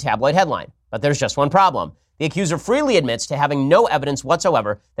makings of a tabloid headline. But there's just one problem. The accuser freely admits to having no evidence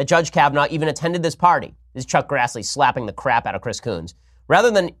whatsoever that Judge Kavanaugh even attended this party. This is Chuck Grassley slapping the crap out of Chris Coons.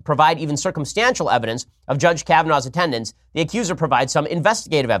 Rather than provide even circumstantial evidence of Judge Kavanaugh's attendance, the accuser provides some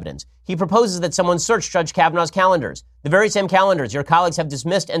investigative evidence. He proposes that someone search Judge Kavanaugh's calendars, the very same calendars your colleagues have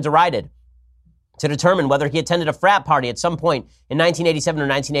dismissed and derided, to determine whether he attended a frat party at some point in 1987 or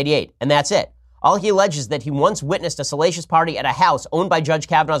 1988. And that's it. All he alleges is that he once witnessed a salacious party at a house owned by Judge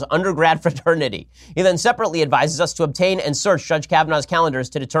Kavanaugh's undergrad fraternity. He then separately advises us to obtain and search Judge Kavanaugh's calendars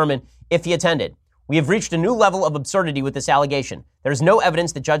to determine if he attended. We have reached a new level of absurdity with this allegation. There is no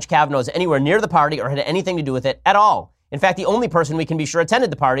evidence that Judge Kavanaugh is anywhere near the party or had anything to do with it at all. In fact, the only person we can be sure attended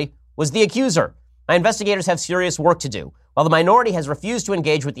the party was the accuser. My investigators have serious work to do. While the minority has refused to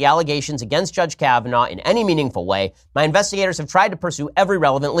engage with the allegations against Judge Kavanaugh in any meaningful way, my investigators have tried to pursue every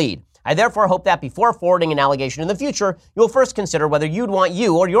relevant lead. I therefore hope that before forwarding an allegation in the future, you will first consider whether you'd want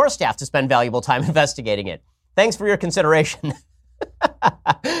you or your staff to spend valuable time investigating it. Thanks for your consideration.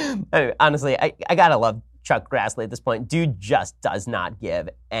 Honestly, I gotta love Chuck Grassley at this point. Dude just does not give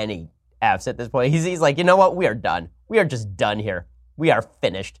any F's at this point. He's like, you know what? We are done. We are just done here. We are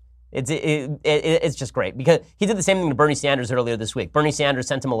finished. It's just great because he did the same thing to Bernie Sanders earlier this week. Bernie Sanders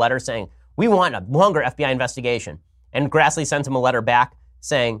sent him a letter saying, we want a longer FBI investigation. And Grassley sent him a letter back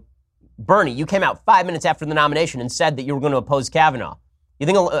saying, Bernie, you came out 5 minutes after the nomination and said that you were going to oppose Kavanaugh. You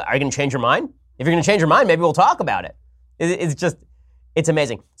think, are you going to change your mind? If you're going to change your mind, maybe we'll talk about it. It's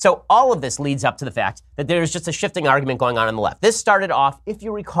amazing. So all of this leads up to the fact that there's just a shifting argument going on the left. This started off, if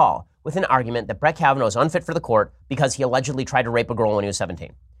you recall, with an argument that Brett Kavanaugh is unfit for the court because he allegedly tried to rape a girl when he was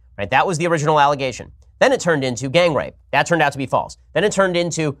 17. Right? That was the original allegation. Then it turned into gang rape. That turned out to be false. Then it turned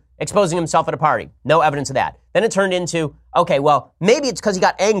into exposing himself at a party. No evidence of that. Then it turned into, okay, well, maybe it's because he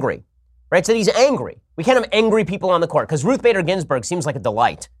got angry. Right? So he's angry. We can't have angry people on the court because Ruth Bader Ginsburg seems like a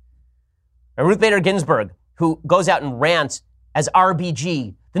delight. And Ruth Bader Ginsburg, who goes out and rants as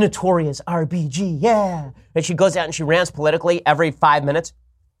RBG, the notorious RBG, yeah. And she goes out and she rants politically every 5 minutes.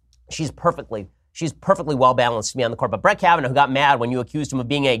 She's perfectly well balanced to be on the court. But Brett Kavanaugh, who got mad when you accused him of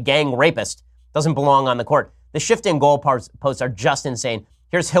being a gang rapist, doesn't belong on the court. The shifting goalposts are just insane.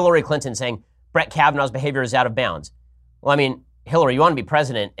 Here's Hillary Clinton saying Brett Kavanaugh's behavior is out of bounds. Well, I mean, Hillary, you want to be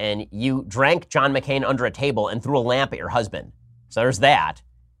president, and you drank John McCain under a table and threw a lamp at your husband. So there's that.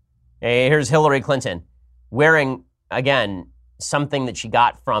 Here's Hillary Clinton wearing, again, something that she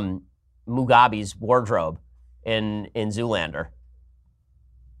got from Mugabe's wardrobe in Zoolander.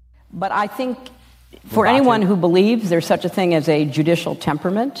 But I think for anyone who believes there's such a thing as a judicial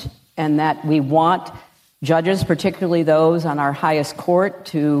temperament and that we want judges, particularly those on our highest court,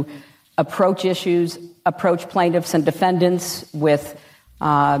 to approach plaintiffs and defendants with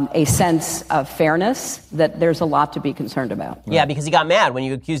a sense of fairness, that there's a lot to be concerned about. Yeah, because he got mad when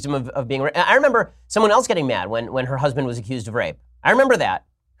you accused him of being raped. I remember someone else getting mad when her husband was accused of rape. I remember that.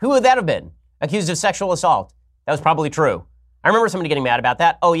 Who would that have been? Accused of sexual assault. That was probably true. I remember somebody getting mad about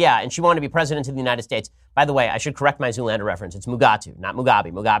that. Oh, yeah, and she wanted to be president of the United States. By the way, I should correct my Zoolander reference. It's Mugatu, not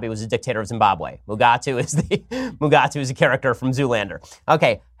Mugabe. Mugabe was a dictator of Zimbabwe. Mugatu is a character from Zoolander.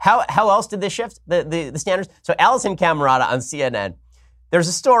 Okay, how else did this shift the standards? So Allison Camerata on CNN, there's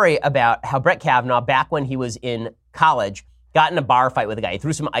a story about how Brett Kavanaugh, back when he was in college, got in a bar fight with a guy. He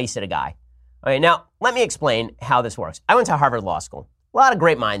threw some ice at a guy. Okay, now, let me explain how this works. I went to Harvard Law School. A lot of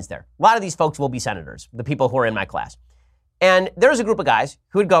great minds there. A lot of these folks will be senators, the people who are in my class. And there was a group of guys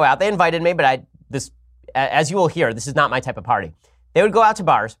who would go out. They invited me, but as you will hear, this is not my type of party. They would go out to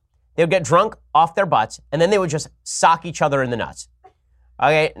bars. They would get drunk off their butts, and then they would just sock each other in the nuts.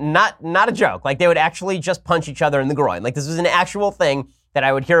 Okay, not a joke. Like, they would actually just punch each other in the groin. Like, this was an actual thing that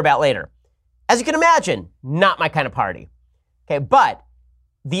I would hear about later. As you can imagine, not my kind of party. Okay, but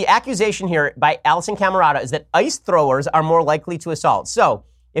the accusation here by Allison Camerata is that ice throwers are more likely to assault. So,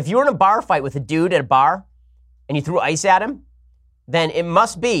 if you were in a bar fight with a dude at a bar and you threw ice at him, then it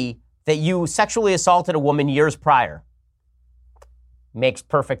must be that you sexually assaulted a woman years prior. Makes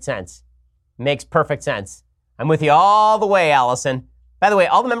perfect sense. Makes perfect sense. I'm with you all the way, Allison. By the way,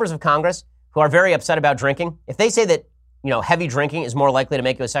 all the members of Congress who are very upset about drinking, if they say that, heavy drinking is more likely to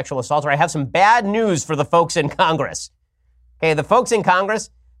make you a sexual assaulter, I have some bad news for the folks in Congress. Okay, the folks in Congress,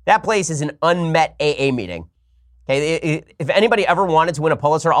 that place is an unmet AA meeting. Okay, if anybody ever wanted to win a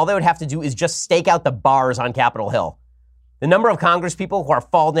Pulitzer, all they would have to do is just stake out the bars on Capitol Hill. The number of Congress people who are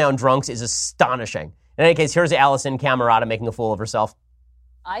fall-down drunks is astonishing. In any case, here's Allison Camerata making a fool of herself.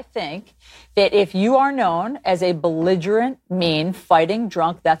 I think that if you are known as a belligerent, mean, fighting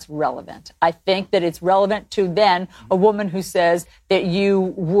drunk, that's relevant. I think that it's relevant to then a woman who says that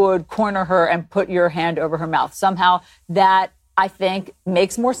you would corner her and put your hand over her mouth. Somehow that, I think,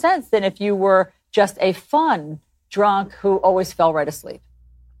 makes more sense than if you were just a fun drunk who always fell right asleep.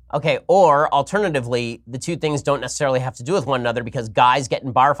 Okay, or alternatively, the two things don't necessarily have to do with one another because guys get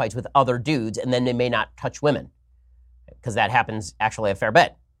in bar fights with other dudes and then they may not touch women. Because that happens actually a fair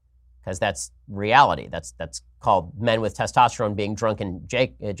bit. Because that's reality. That's called men with testosterone being drunken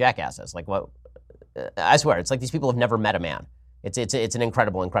jackasses. Like, what? I swear, it's like these people have never met a man. It's an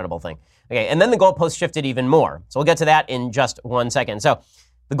incredible, incredible thing. Okay, and then the goalpost shifted even more. So we'll get to that in just 1 second. So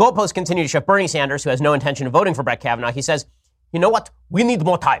the goalposts continue to shift. Bernie Sanders, who has no intention of voting for Brett Kavanaugh, he says, you know what? We need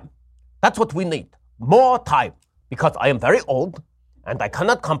more time. That's what we need. More time. Because I am very old and I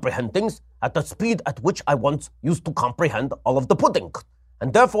cannot comprehend things at the speed at which I once used to comprehend all of the pudding.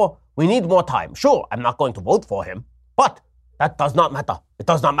 And therefore, we need more time. Sure, I'm not going to vote for him, but that does not matter. It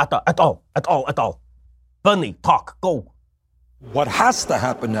does not matter at all, at all, at all. Bernie, talk, go. What has to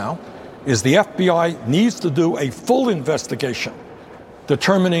happen now is the FBI needs to do a full investigation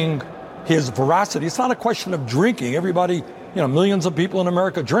determining his veracity. It's not a question of drinking. Everybody, millions of people in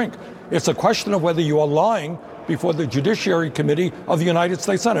America drink. It's a question of whether you are lying before the Judiciary Committee of the United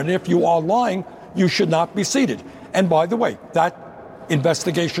States Senate. And if you are lying, you should not be seated. And by the way, that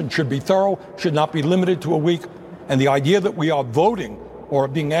investigation should be thorough, should not be limited to a week. And the idea that we are voting or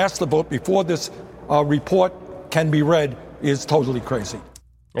being asked to vote before this report can be read is totally crazy.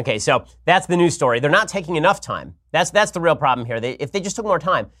 Okay, so that's the news story. They're not taking enough time. That's the real problem here. If they just took more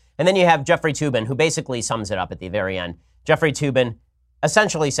time. And then you have Jeffrey Toobin, who basically sums it up at the very end. Jeffrey Toobin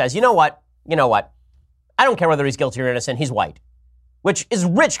essentially says, you know what? I don't care whether he's guilty or innocent. He's white. Which is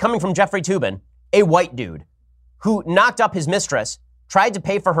rich coming from Jeffrey Toobin, a white dude who knocked up his mistress, tried to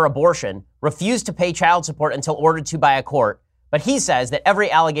pay for her abortion, refused to pay child support until ordered to by a court. But he says that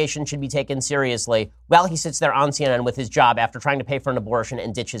every allegation should be taken seriously while he sits there on CNN with his job after trying to pay for an abortion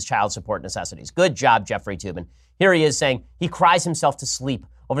and ditch his child support necessities. Good job, Jeffrey Toobin. Here he is saying he cries himself to sleep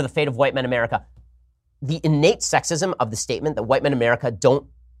over the fate of white men in America. The innate sexism of the statement that white men in America don't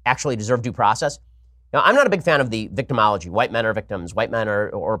actually deserve due process. Now, I'm not a big fan of the victimology. White men are victims. White men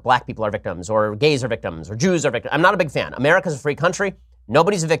or black people are victims. Or gays are victims. Or Jews are victims. I'm not a big fan. America's a free country.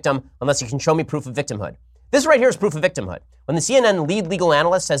 Nobody's a victim unless you can show me proof of victimhood. This right here is proof of victimhood. When the CNN lead legal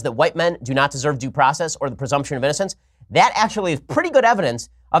analyst says that white men do not deserve due process or the presumption of innocence, that actually is pretty good evidence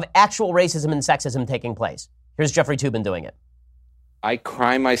of actual racism and sexism taking place. Here's Jeffrey Toobin doing it. I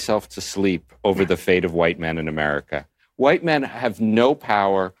cry myself to sleep over the fate of white men in America. White men have no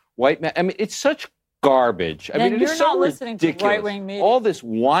power. White men, it's such garbage. It is so ridiculous. Right-wing media. All this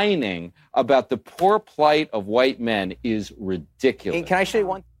whining about the poor plight of white men is ridiculous. Hey, can I say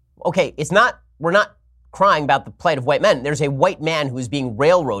one? Okay, we're not crying about the plight of white men. There's a white man who is being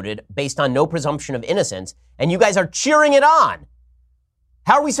railroaded based on no presumption of innocence, and you guys are cheering it on.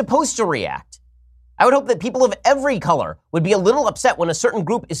 How are we supposed to react? I would hope that people of every color would be a little upset when a certain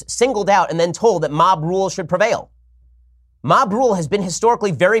group is singled out and then told that mob rule should prevail. Mob rule has been historically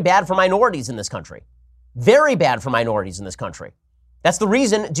very bad for minorities in this country. Very bad for minorities in this country. That's the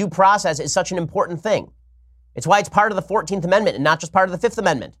reason due process is such an important thing. It's why it's part of the 14th Amendment and not just part of the 5th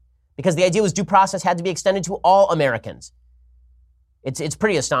Amendment. Because the idea was due process had to be extended to all Americans. It's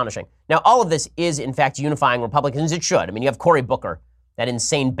pretty astonishing. Now, all of this is, in fact, unifying Republicans. It should. You have Cory Booker, that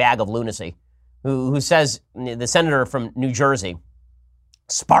insane bag of lunacy, who says, the senator from New Jersey,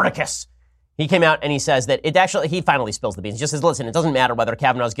 Spartacus, he came out and he says that he finally spills the beans. He just says, listen, it doesn't matter whether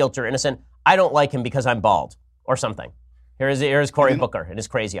Kavanaugh's guilty or innocent. I don't like him because I'm bald or something. Here's Cory Booker and his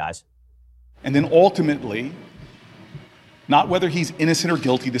crazy eyes. And then ultimately, not whether he's innocent or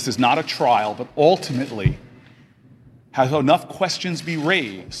guilty, this is not a trial, but ultimately, has enough questions be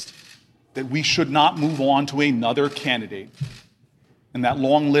raised that we should not move on to another candidate. And that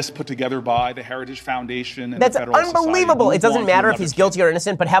long list put together by the Heritage Foundation and That's the Federal unbelievable. Society, It doesn't matter if he's guilty or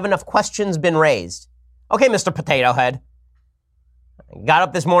innocent, but have enough questions been raised. Okay, Mr. Potato Head. Got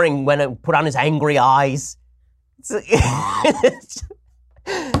up this morning when it put on his angry eyes.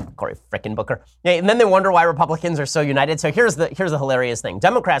 Cory frickin' Booker. Yeah, and then they wonder why Republicans are so united. So here's the hilarious thing.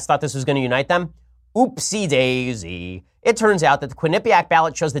 Democrats thought this was going to unite them. Oopsie daisy. It turns out that the Quinnipiac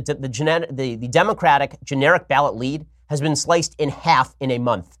ballot shows that the Democratic generic ballot lead has been sliced in half in a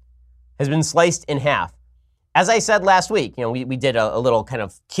month. Has been sliced in half. As I said last week, we did a little kind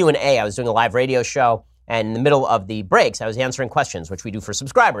of Q&A. I was doing a live radio show, and in the middle of the breaks, I was answering questions, which we do for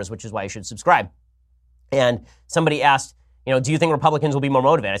subscribers, which is why you should subscribe. And somebody asked, do you think Republicans will be more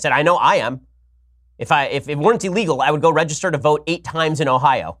motivated? I said, I know I am. If it weren't illegal, I would go register to vote 8 times in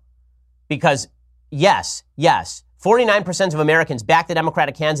Ohio. Because yes, 49% of Americans back the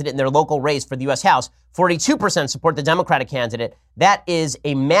Democratic candidate in their local race for the U.S. House. 42% support the Democratic candidate. That is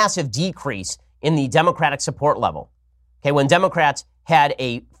a massive decrease in the Democratic support level. Okay, when Democrats had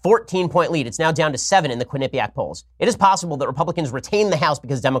a 14-point lead, it's now down to 7 in the Quinnipiac polls. It is possible that Republicans retain the House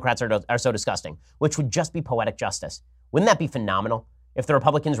because Democrats are so disgusting, which would just be poetic justice. Wouldn't that be phenomenal if the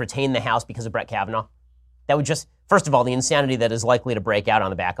Republicans retain the House because of Brett Kavanaugh? That would just, first of all, the insanity that is likely to break out on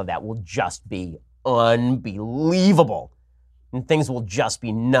the back of that will just be unbelievable. And things will just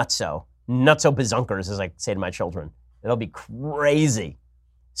be nutso bazunkers, as I say to my children. It'll be crazy.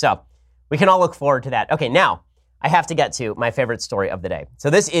 So we can all look forward to that. Okay, now I have to get to my favorite story of the day. So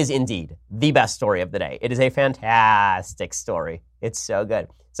this is indeed the best story of the day. It is a fantastic story. It's so good.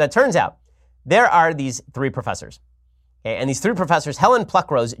 So it turns out there are these 3 professors. Okay, and these 3 professors, Helen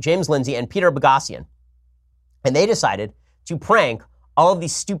Pluckrose, James Lindsay, and Peter Boghossian. And they decided to prank all of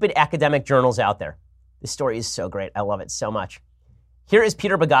these stupid academic journals out there. This story is so great. I love it so much. Here is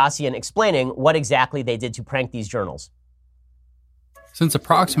Peter Boghossian explaining what exactly they did to prank these journals. Since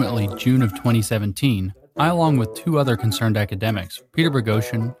approximately June of 2017, I, along with 2 other concerned academics, Peter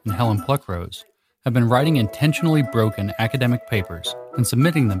Boghossian and Helen Pluckrose, have been writing intentionally broken academic papers and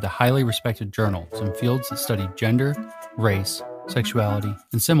submitting them to highly respected journals in fields that study gender, race, sexuality,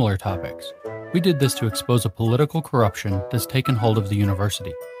 and similar topics. We did this to expose a political corruption that's taken hold of the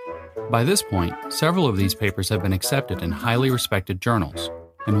university. By this point, several of these papers have been accepted in highly respected journals,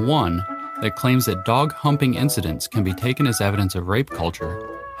 and one that claims that dog-humping incidents can be taken as evidence of rape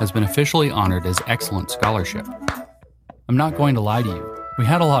culture has been officially honored as excellent scholarship. I'm not going to lie to you. We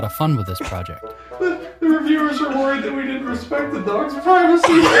had a lot of fun with this project. The reviewers are worried that we didn't respect the dog's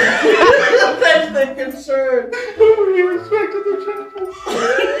privacy. That's the concern. We respected the genitals.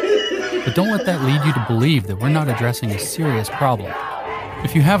 But don't let that lead you to believe that we're not addressing a serious problem.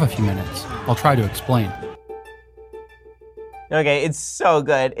 If you have a few minutes, I'll try to explain. Okay, it's so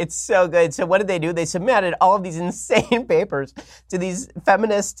good. It's so good. So what did they do? They submitted all of these insane papers to these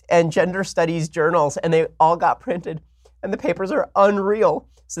feminist and gender studies journals, and they all got printed. And the papers are unreal.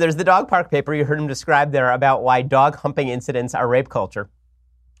 So there's the dog park paper you heard him describe there about why dog humping incidents are rape culture.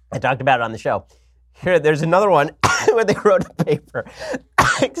 I talked about it on the show. Here, there's another one where they wrote a paper.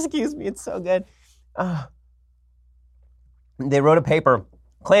 Excuse me, it's so good. They wrote a paper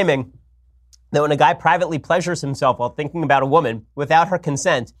claiming that when a guy privately pleasures himself while thinking about a woman without her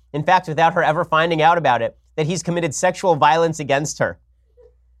consent, in fact, without her ever finding out about it, that he's committed sexual violence against her.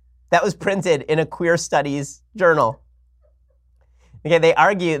 That was printed in a queer studies journal. Okay,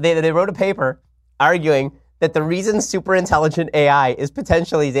 they wrote a paper arguing that the reason superintelligent AI is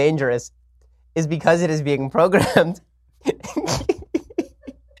potentially dangerous is because it is being programmed.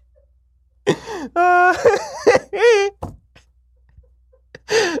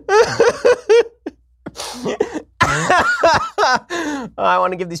 I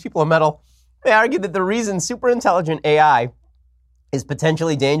want to give these people a medal. They argued that the reason superintelligent AI is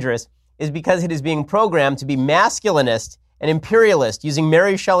potentially dangerous is because it is being programmed to be masculinist and imperialist using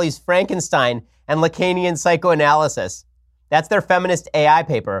Mary Shelley's Frankenstein and Lacanian psychoanalysis. That's their feminist AI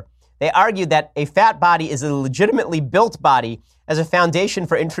paper. They argued that a fat body is a legitimately built body as a foundation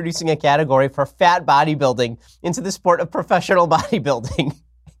for introducing a category for fat bodybuilding into the sport of professional bodybuilding.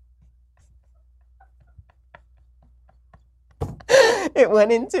 It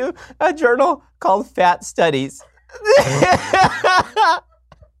went into a journal called Fat Studies.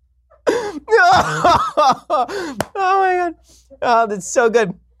 Oh my God. Oh, that's so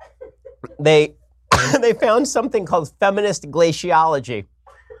good. They found something called feminist glaciology.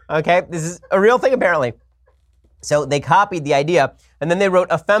 Okay, this is a real thing apparently. So they copied the idea, and then they wrote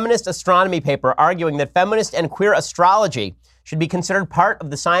a feminist astronomy paper arguing that feminist and queer astrology should be considered part of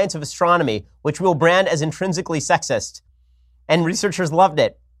the science of astronomy, which we will brand as intrinsically sexist. And researchers loved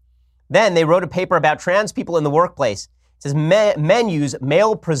it. Then they wrote a paper about trans people in the workplace. It says men use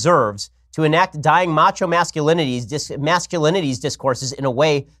male preserves to enact dying macho masculinities discourses in a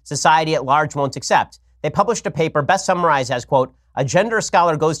way society at large won't accept. They published a paper best summarized as, quote, a gender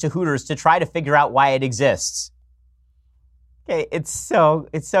scholar goes to Hooters to try to figure out why it exists. Okay, it's so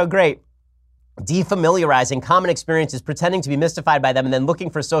great. Defamiliarizing common experiences, pretending to be mystified by them, and then looking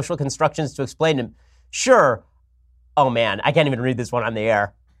for social constructions to explain them. Sure. Oh man, I can't even read this one on the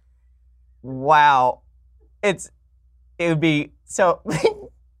air. Wow. It would be so...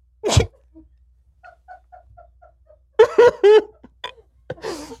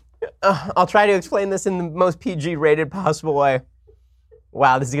 I'll try to explain this in the most PG-rated possible way.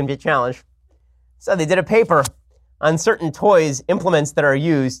 Wow, this is going to be a challenge. So they did a paper on certain toys, implements that are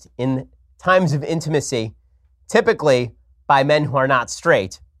used in times of intimacy, typically by men who are not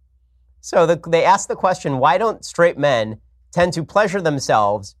straight. So they ask the question, why don't straight men tend to pleasure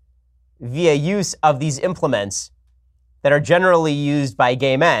themselves via use of these implements that are generally used by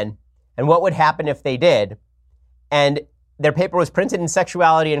gay men? And what would happen if they did? And their paper was printed in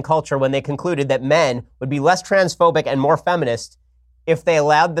Sexuality and Culture when they concluded that men would be less transphobic and more feminist if they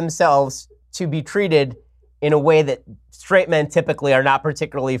allowed themselves to be treated in a way that straight men typically are not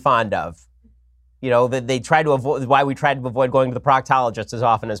particularly fond of. You know, that they try to avoid, why we try to avoid going to the proctologist as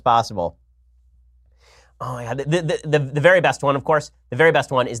often as possible. Oh my God. The very best one, of course, the very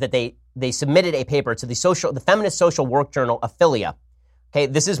best one is that they submitted a paper to the feminist social work journal Ophelia. Okay,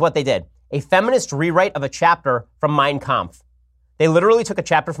 this is what they did. A feminist rewrite of a chapter from Mein Kampf. They literally took a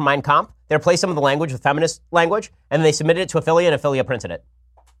chapter from Mein Kampf, they replaced some of the language with feminist language, and they submitted it to Ophelia, and Ophelia printed it.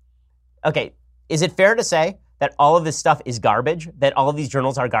 Okay, is it fair to say that all of this stuff is garbage, that all of these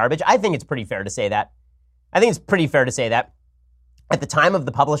journals are garbage? I think it's pretty fair to say that. At the time of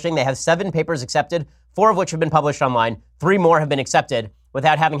the publishing, they have 7 papers accepted, 4 of which have been published online. 3 more have been accepted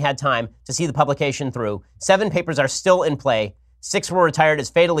without having had time to see the publication through. 7 papers are still in play. 6 were retired as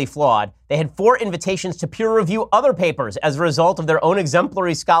fatally flawed. They had 4 invitations to peer review other papers as a result of their own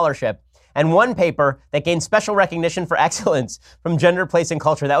exemplary scholarship. And 1 paper that gained special recognition for excellence from Gender, Place, and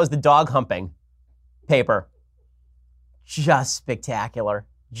Culture. That was the dog humping paper. Just spectacular.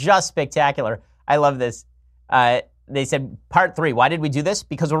 Just spectacular. I love this. They said, part 3, why did we do this?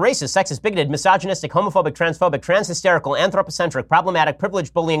 Because we're racist, sexist, bigoted, misogynistic, homophobic, transphobic, trans-hysterical, anthropocentric, problematic,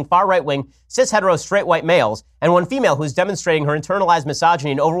 privileged, bullying, far-right-wing, cis-hetero, straight white males, and one female who's demonstrating her internalized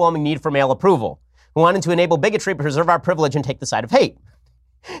misogyny and overwhelming need for male approval, who wanted to enable bigotry, preserve our privilege, and take the side of hate.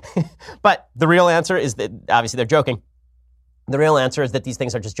 But the real answer is that, obviously they're joking, the real answer is that these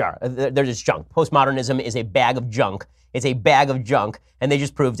things are just they're just junk. Postmodernism is a bag of junk. It's a bag of junk, and they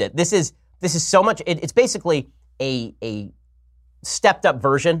just proved it. This is so much, it's basically a stepped up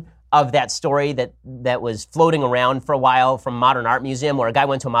version of that story that was floating around for a while from Modern Art Museum, where a guy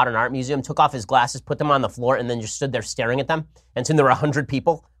went to a Modern Art Museum, took off his glasses, put them on the floor, and then just stood there staring at them. And soon there were 100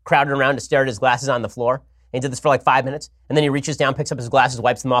 people crowded around to stare at his glasses on the floor. And he did this for like 5 minutes. And then he reaches down, picks up his glasses,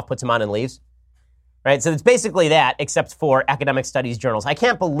 wipes them off, puts them on, and leaves. Right? So it's basically that, except for academic studies journals. I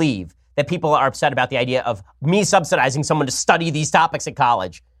can't believe that people are upset about the idea of me subsidizing someone to study these topics at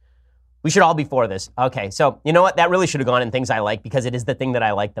college. We should all be for this. Okay, so you know what? That really should have gone in things I like, because it is the thing that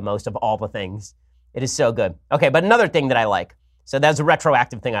I like the most of all the things. It is so good. Okay, but another thing that I like. So that's a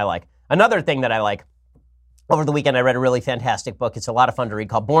retroactive thing I like. Another thing that I like. Over the weekend, I read a really fantastic book. It's a lot of fun to read,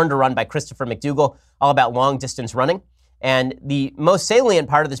 called Born to Run by Christopher McDougall, all about long-distance running. And the most salient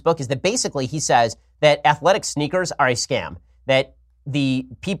part of this book is that basically he says that athletic sneakers are a scam, that the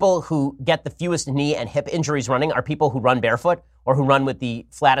people who get the fewest knee and hip injuries running are people who run barefoot or who run with the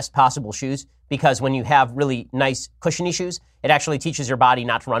flattest possible shoes, because when you have really nice cushiony shoes, it actually teaches your body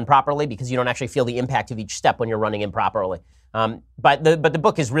not to run properly, because you don't actually feel the impact of each step when you're running improperly. But the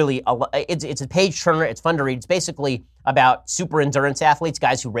book is really, it's a page turner. It's fun to read. It's basically about super endurance athletes,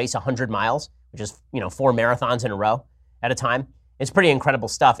 guys who race 100 miles, which is 4 marathons in a row at a time. It's pretty incredible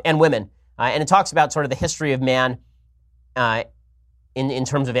stuff, and women. And it talks about sort of the history of man in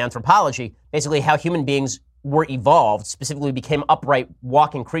terms of anthropology, basically how human beings were evolved, specifically became upright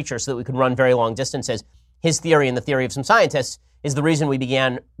walking creatures so that we could run very long distances. His theory, and the theory of some scientists, is the reason we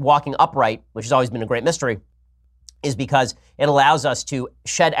began walking upright, which has always been a great mystery, is because it allows us to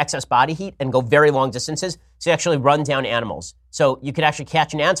shed excess body heat and go very long distances, so you actually run down animals. So you could actually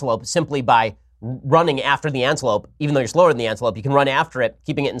catch an antelope simply by running after the antelope. Even though you're slower than the antelope, you can run after it,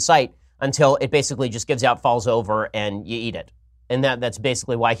 keeping it in sight, until it basically just gives out, falls over, and you eat it. And that's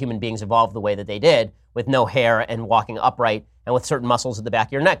basically why human beings evolved the way that they did, with no hair and walking upright and with certain muscles at the back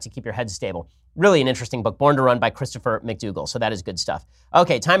of your neck to keep your head stable. Really an interesting book, Born to Run by Christopher McDougall. So that is good stuff.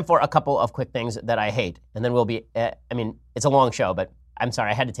 Okay, time for a couple of quick things that I hate. And then we'll be, it's a long show, but I'm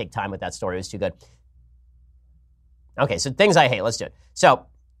sorry, I had to take time with that story. It was too good. Okay, so things I hate. Let's do it. So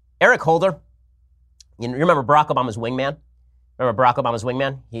Eric Holder, you remember Barack Obama's wingman? Remember Barack Obama's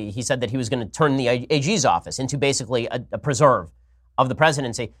wingman? He said that he was going to turn the AG's office into basically a preserve of the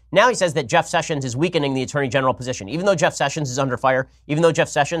presidency. Now he says that Jeff Sessions is weakening the attorney general position. Even though Jeff Sessions is under fire, even though Jeff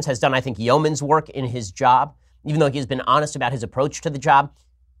Sessions has done, I think, yeoman's work in his job, even though he has been honest about his approach to the job,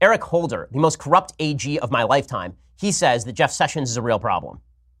 Eric Holder, the most corrupt AG of my lifetime, he says that Jeff Sessions is a real problem.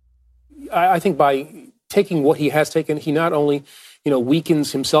 I think by taking what he has taken, he not only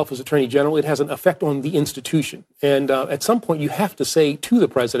weakens himself as attorney general, it has an effect on the institution. And at some point, you have to say to the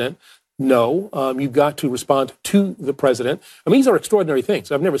president, No, you've got to respond to the president. I mean, these are extraordinary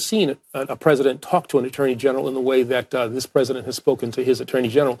things. I've never seen a president talk to an attorney general in the way that this president has spoken to his attorney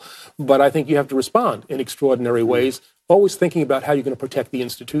general. But I think you have to respond in extraordinary ways, always thinking about how you're going to protect the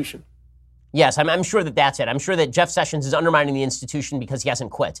institution. Yes, I'm sure that that's it. I'm sure that Jeff Sessions is undermining the institution because he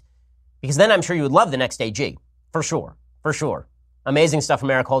hasn't quit. Because then I'm sure you would love the next AG. For sure. For sure. Amazing stuff from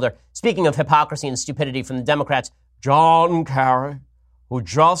Eric Holder. Speaking of hypocrisy and stupidity from the Democrats, John Kerry, who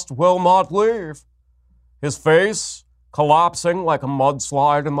just will not leave. His face collapsing like a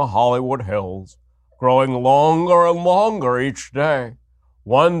mudslide in the Hollywood Hills, growing longer and longer each day.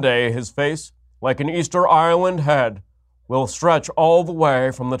 One day his face, like an Easter Island head, will stretch all the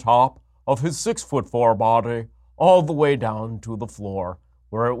way from the top of his 6'4" body all the way down to the floor,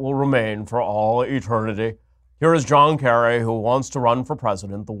 where it will remain for all eternity. Here is John Kerry, who wants to run for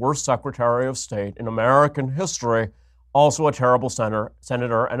president, the worst Secretary of State in American history, also a terrible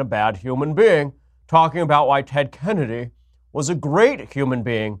senator and a bad human being, talking about why Ted Kennedy was a great human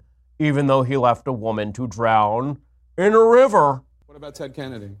being, even though he left a woman to drown in a river. What about Ted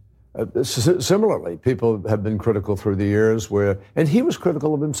Kennedy? Similarly, people have been critical through the years and he was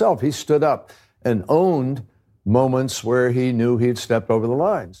critical of himself. He stood up and owned moments where he knew he had stepped over the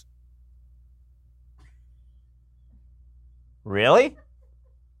lines. Really?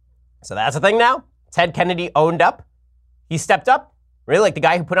 So that's a thing now? Ted Kennedy owned up? He stepped up? Really? Like the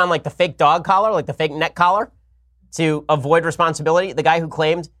guy who put on like the fake dog collar, like the fake neck collar to avoid responsibility? The guy who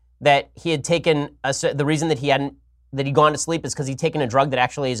claimed that he had taken, the reason that he'd gone to sleep is because he'd taken a drug that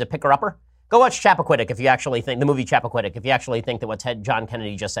actually is a picker-upper? Go watch Chappaquiddick if you actually think, the movie Chappaquiddick, if you actually think that what John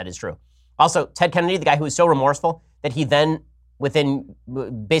Kennedy just said is true. Also, Ted Kennedy, the guy who was so remorseful that he then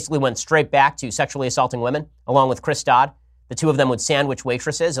basically went straight back to sexually assaulting women, along with Chris Dodd. The two of them would sandwich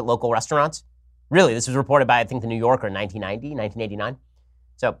waitresses at local restaurants. Really, this was reported by, I think, the New Yorker in 1990, 1989.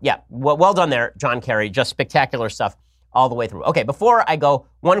 So, yeah, well done there, John Kerry. Just spectacular stuff all the way through. Okay, before I go,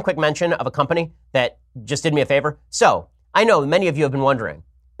 one quick mention of a company that just did me a favor. So, I know many of you have been wondering,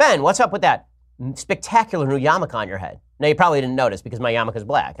 Ben, what's up with that spectacular new yarmulke on your head? Now, you probably didn't notice because my yarmulke is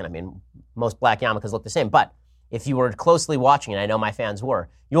black, and I mean, most black yarmulkes look the same. But if you were closely watching, and I know my fans were,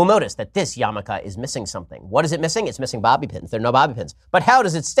 you'll notice that this yarmulke is missing something. What is it missing? It's missing bobby pins. There are no bobby pins. But how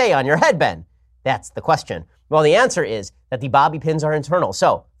does it stay on your head, Ben? That's the question. Well, the answer is that the bobby pins are internal.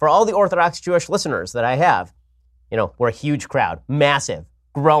 So for all the Orthodox Jewish listeners that I have, we're a huge crowd, massive,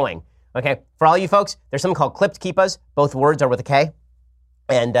 growing. Okay, for all you folks, there's something called clipped kippahs. Both words are with a K.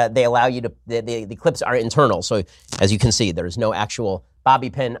 And they allow you to, the clips are internal. So as you can see, there's no actual bobby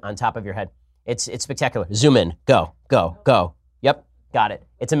pin on top of your head. It's spectacular. Zoom in. Go. Yep, got it.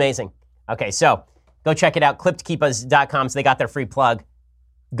 It's amazing. Okay, so go check it out. clippedkippahs.com. So they got their free plug.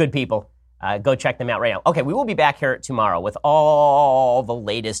 Good people. Go check them out right now. Okay, we will be back here tomorrow with all the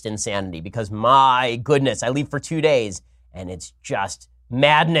latest insanity because, my goodness, I leave for 2 days, and it's just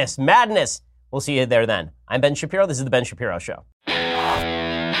madness. We'll see you there then. I'm Ben Shapiro. This is The Ben Shapiro Show.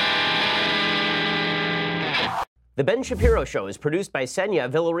 The Ben Shapiro Show is produced by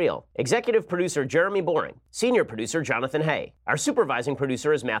Senya Villarreal, executive producer Jeremy Boring, senior producer Jonathan Hay. Our supervising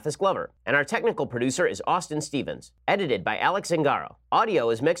producer is Mathis Glover, and our technical producer is Austin Stevens. Edited by Alex Zingaro. Audio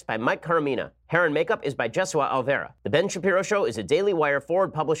is mixed by Mike Caramina. Hair and makeup is by Jesua Alvera. The Ben Shapiro Show is a Daily Wire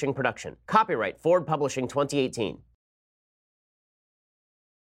Forward Publishing production. Copyright Forward Publishing 2018.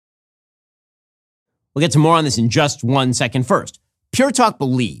 We'll get to more on this in just 1 second. First, Pure Talk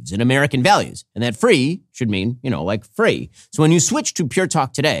believes in American values, and that free should mean, like free. So when you switch to Pure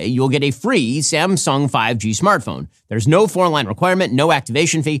Talk today, you'll get a free Samsung 5G smartphone. There's no 4-line requirement, no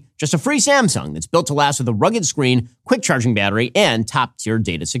activation fee, just a free Samsung that's built to last with a rugged screen, quick charging battery, and top-tier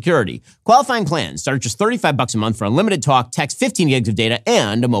data security. Qualifying plans start at just $35 a month for unlimited talk, text, 15 gigs of data,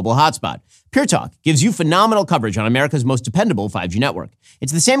 and a mobile hotspot. Pure Talk gives you phenomenal coverage on America's most dependable 5G network.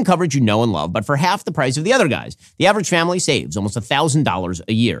 It's the same coverage you know and love, but for half the price of the other guys. The average family saves almost $1,000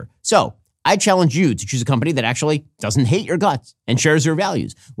 a year. So I challenge you to choose a company that actually doesn't hate your guts and shares your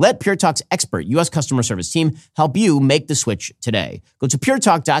values. Let Pure Talk's expert U.S. customer service team help you make the switch today. Go to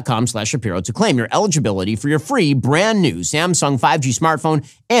puretalk.com/Shapiro to claim your eligibility for your free brand new Samsung 5G smartphone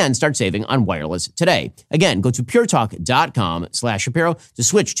and start saving on wireless today. Again, go to puretalk.com/Shapiro to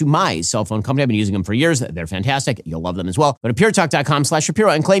switch to my cell phone company. I've been using them for years. They're fantastic. You'll love them as well. Go to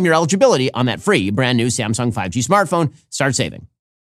puretalk.com/Shapiro and claim your eligibility on that free brand new Samsung 5G smartphone. Start saving.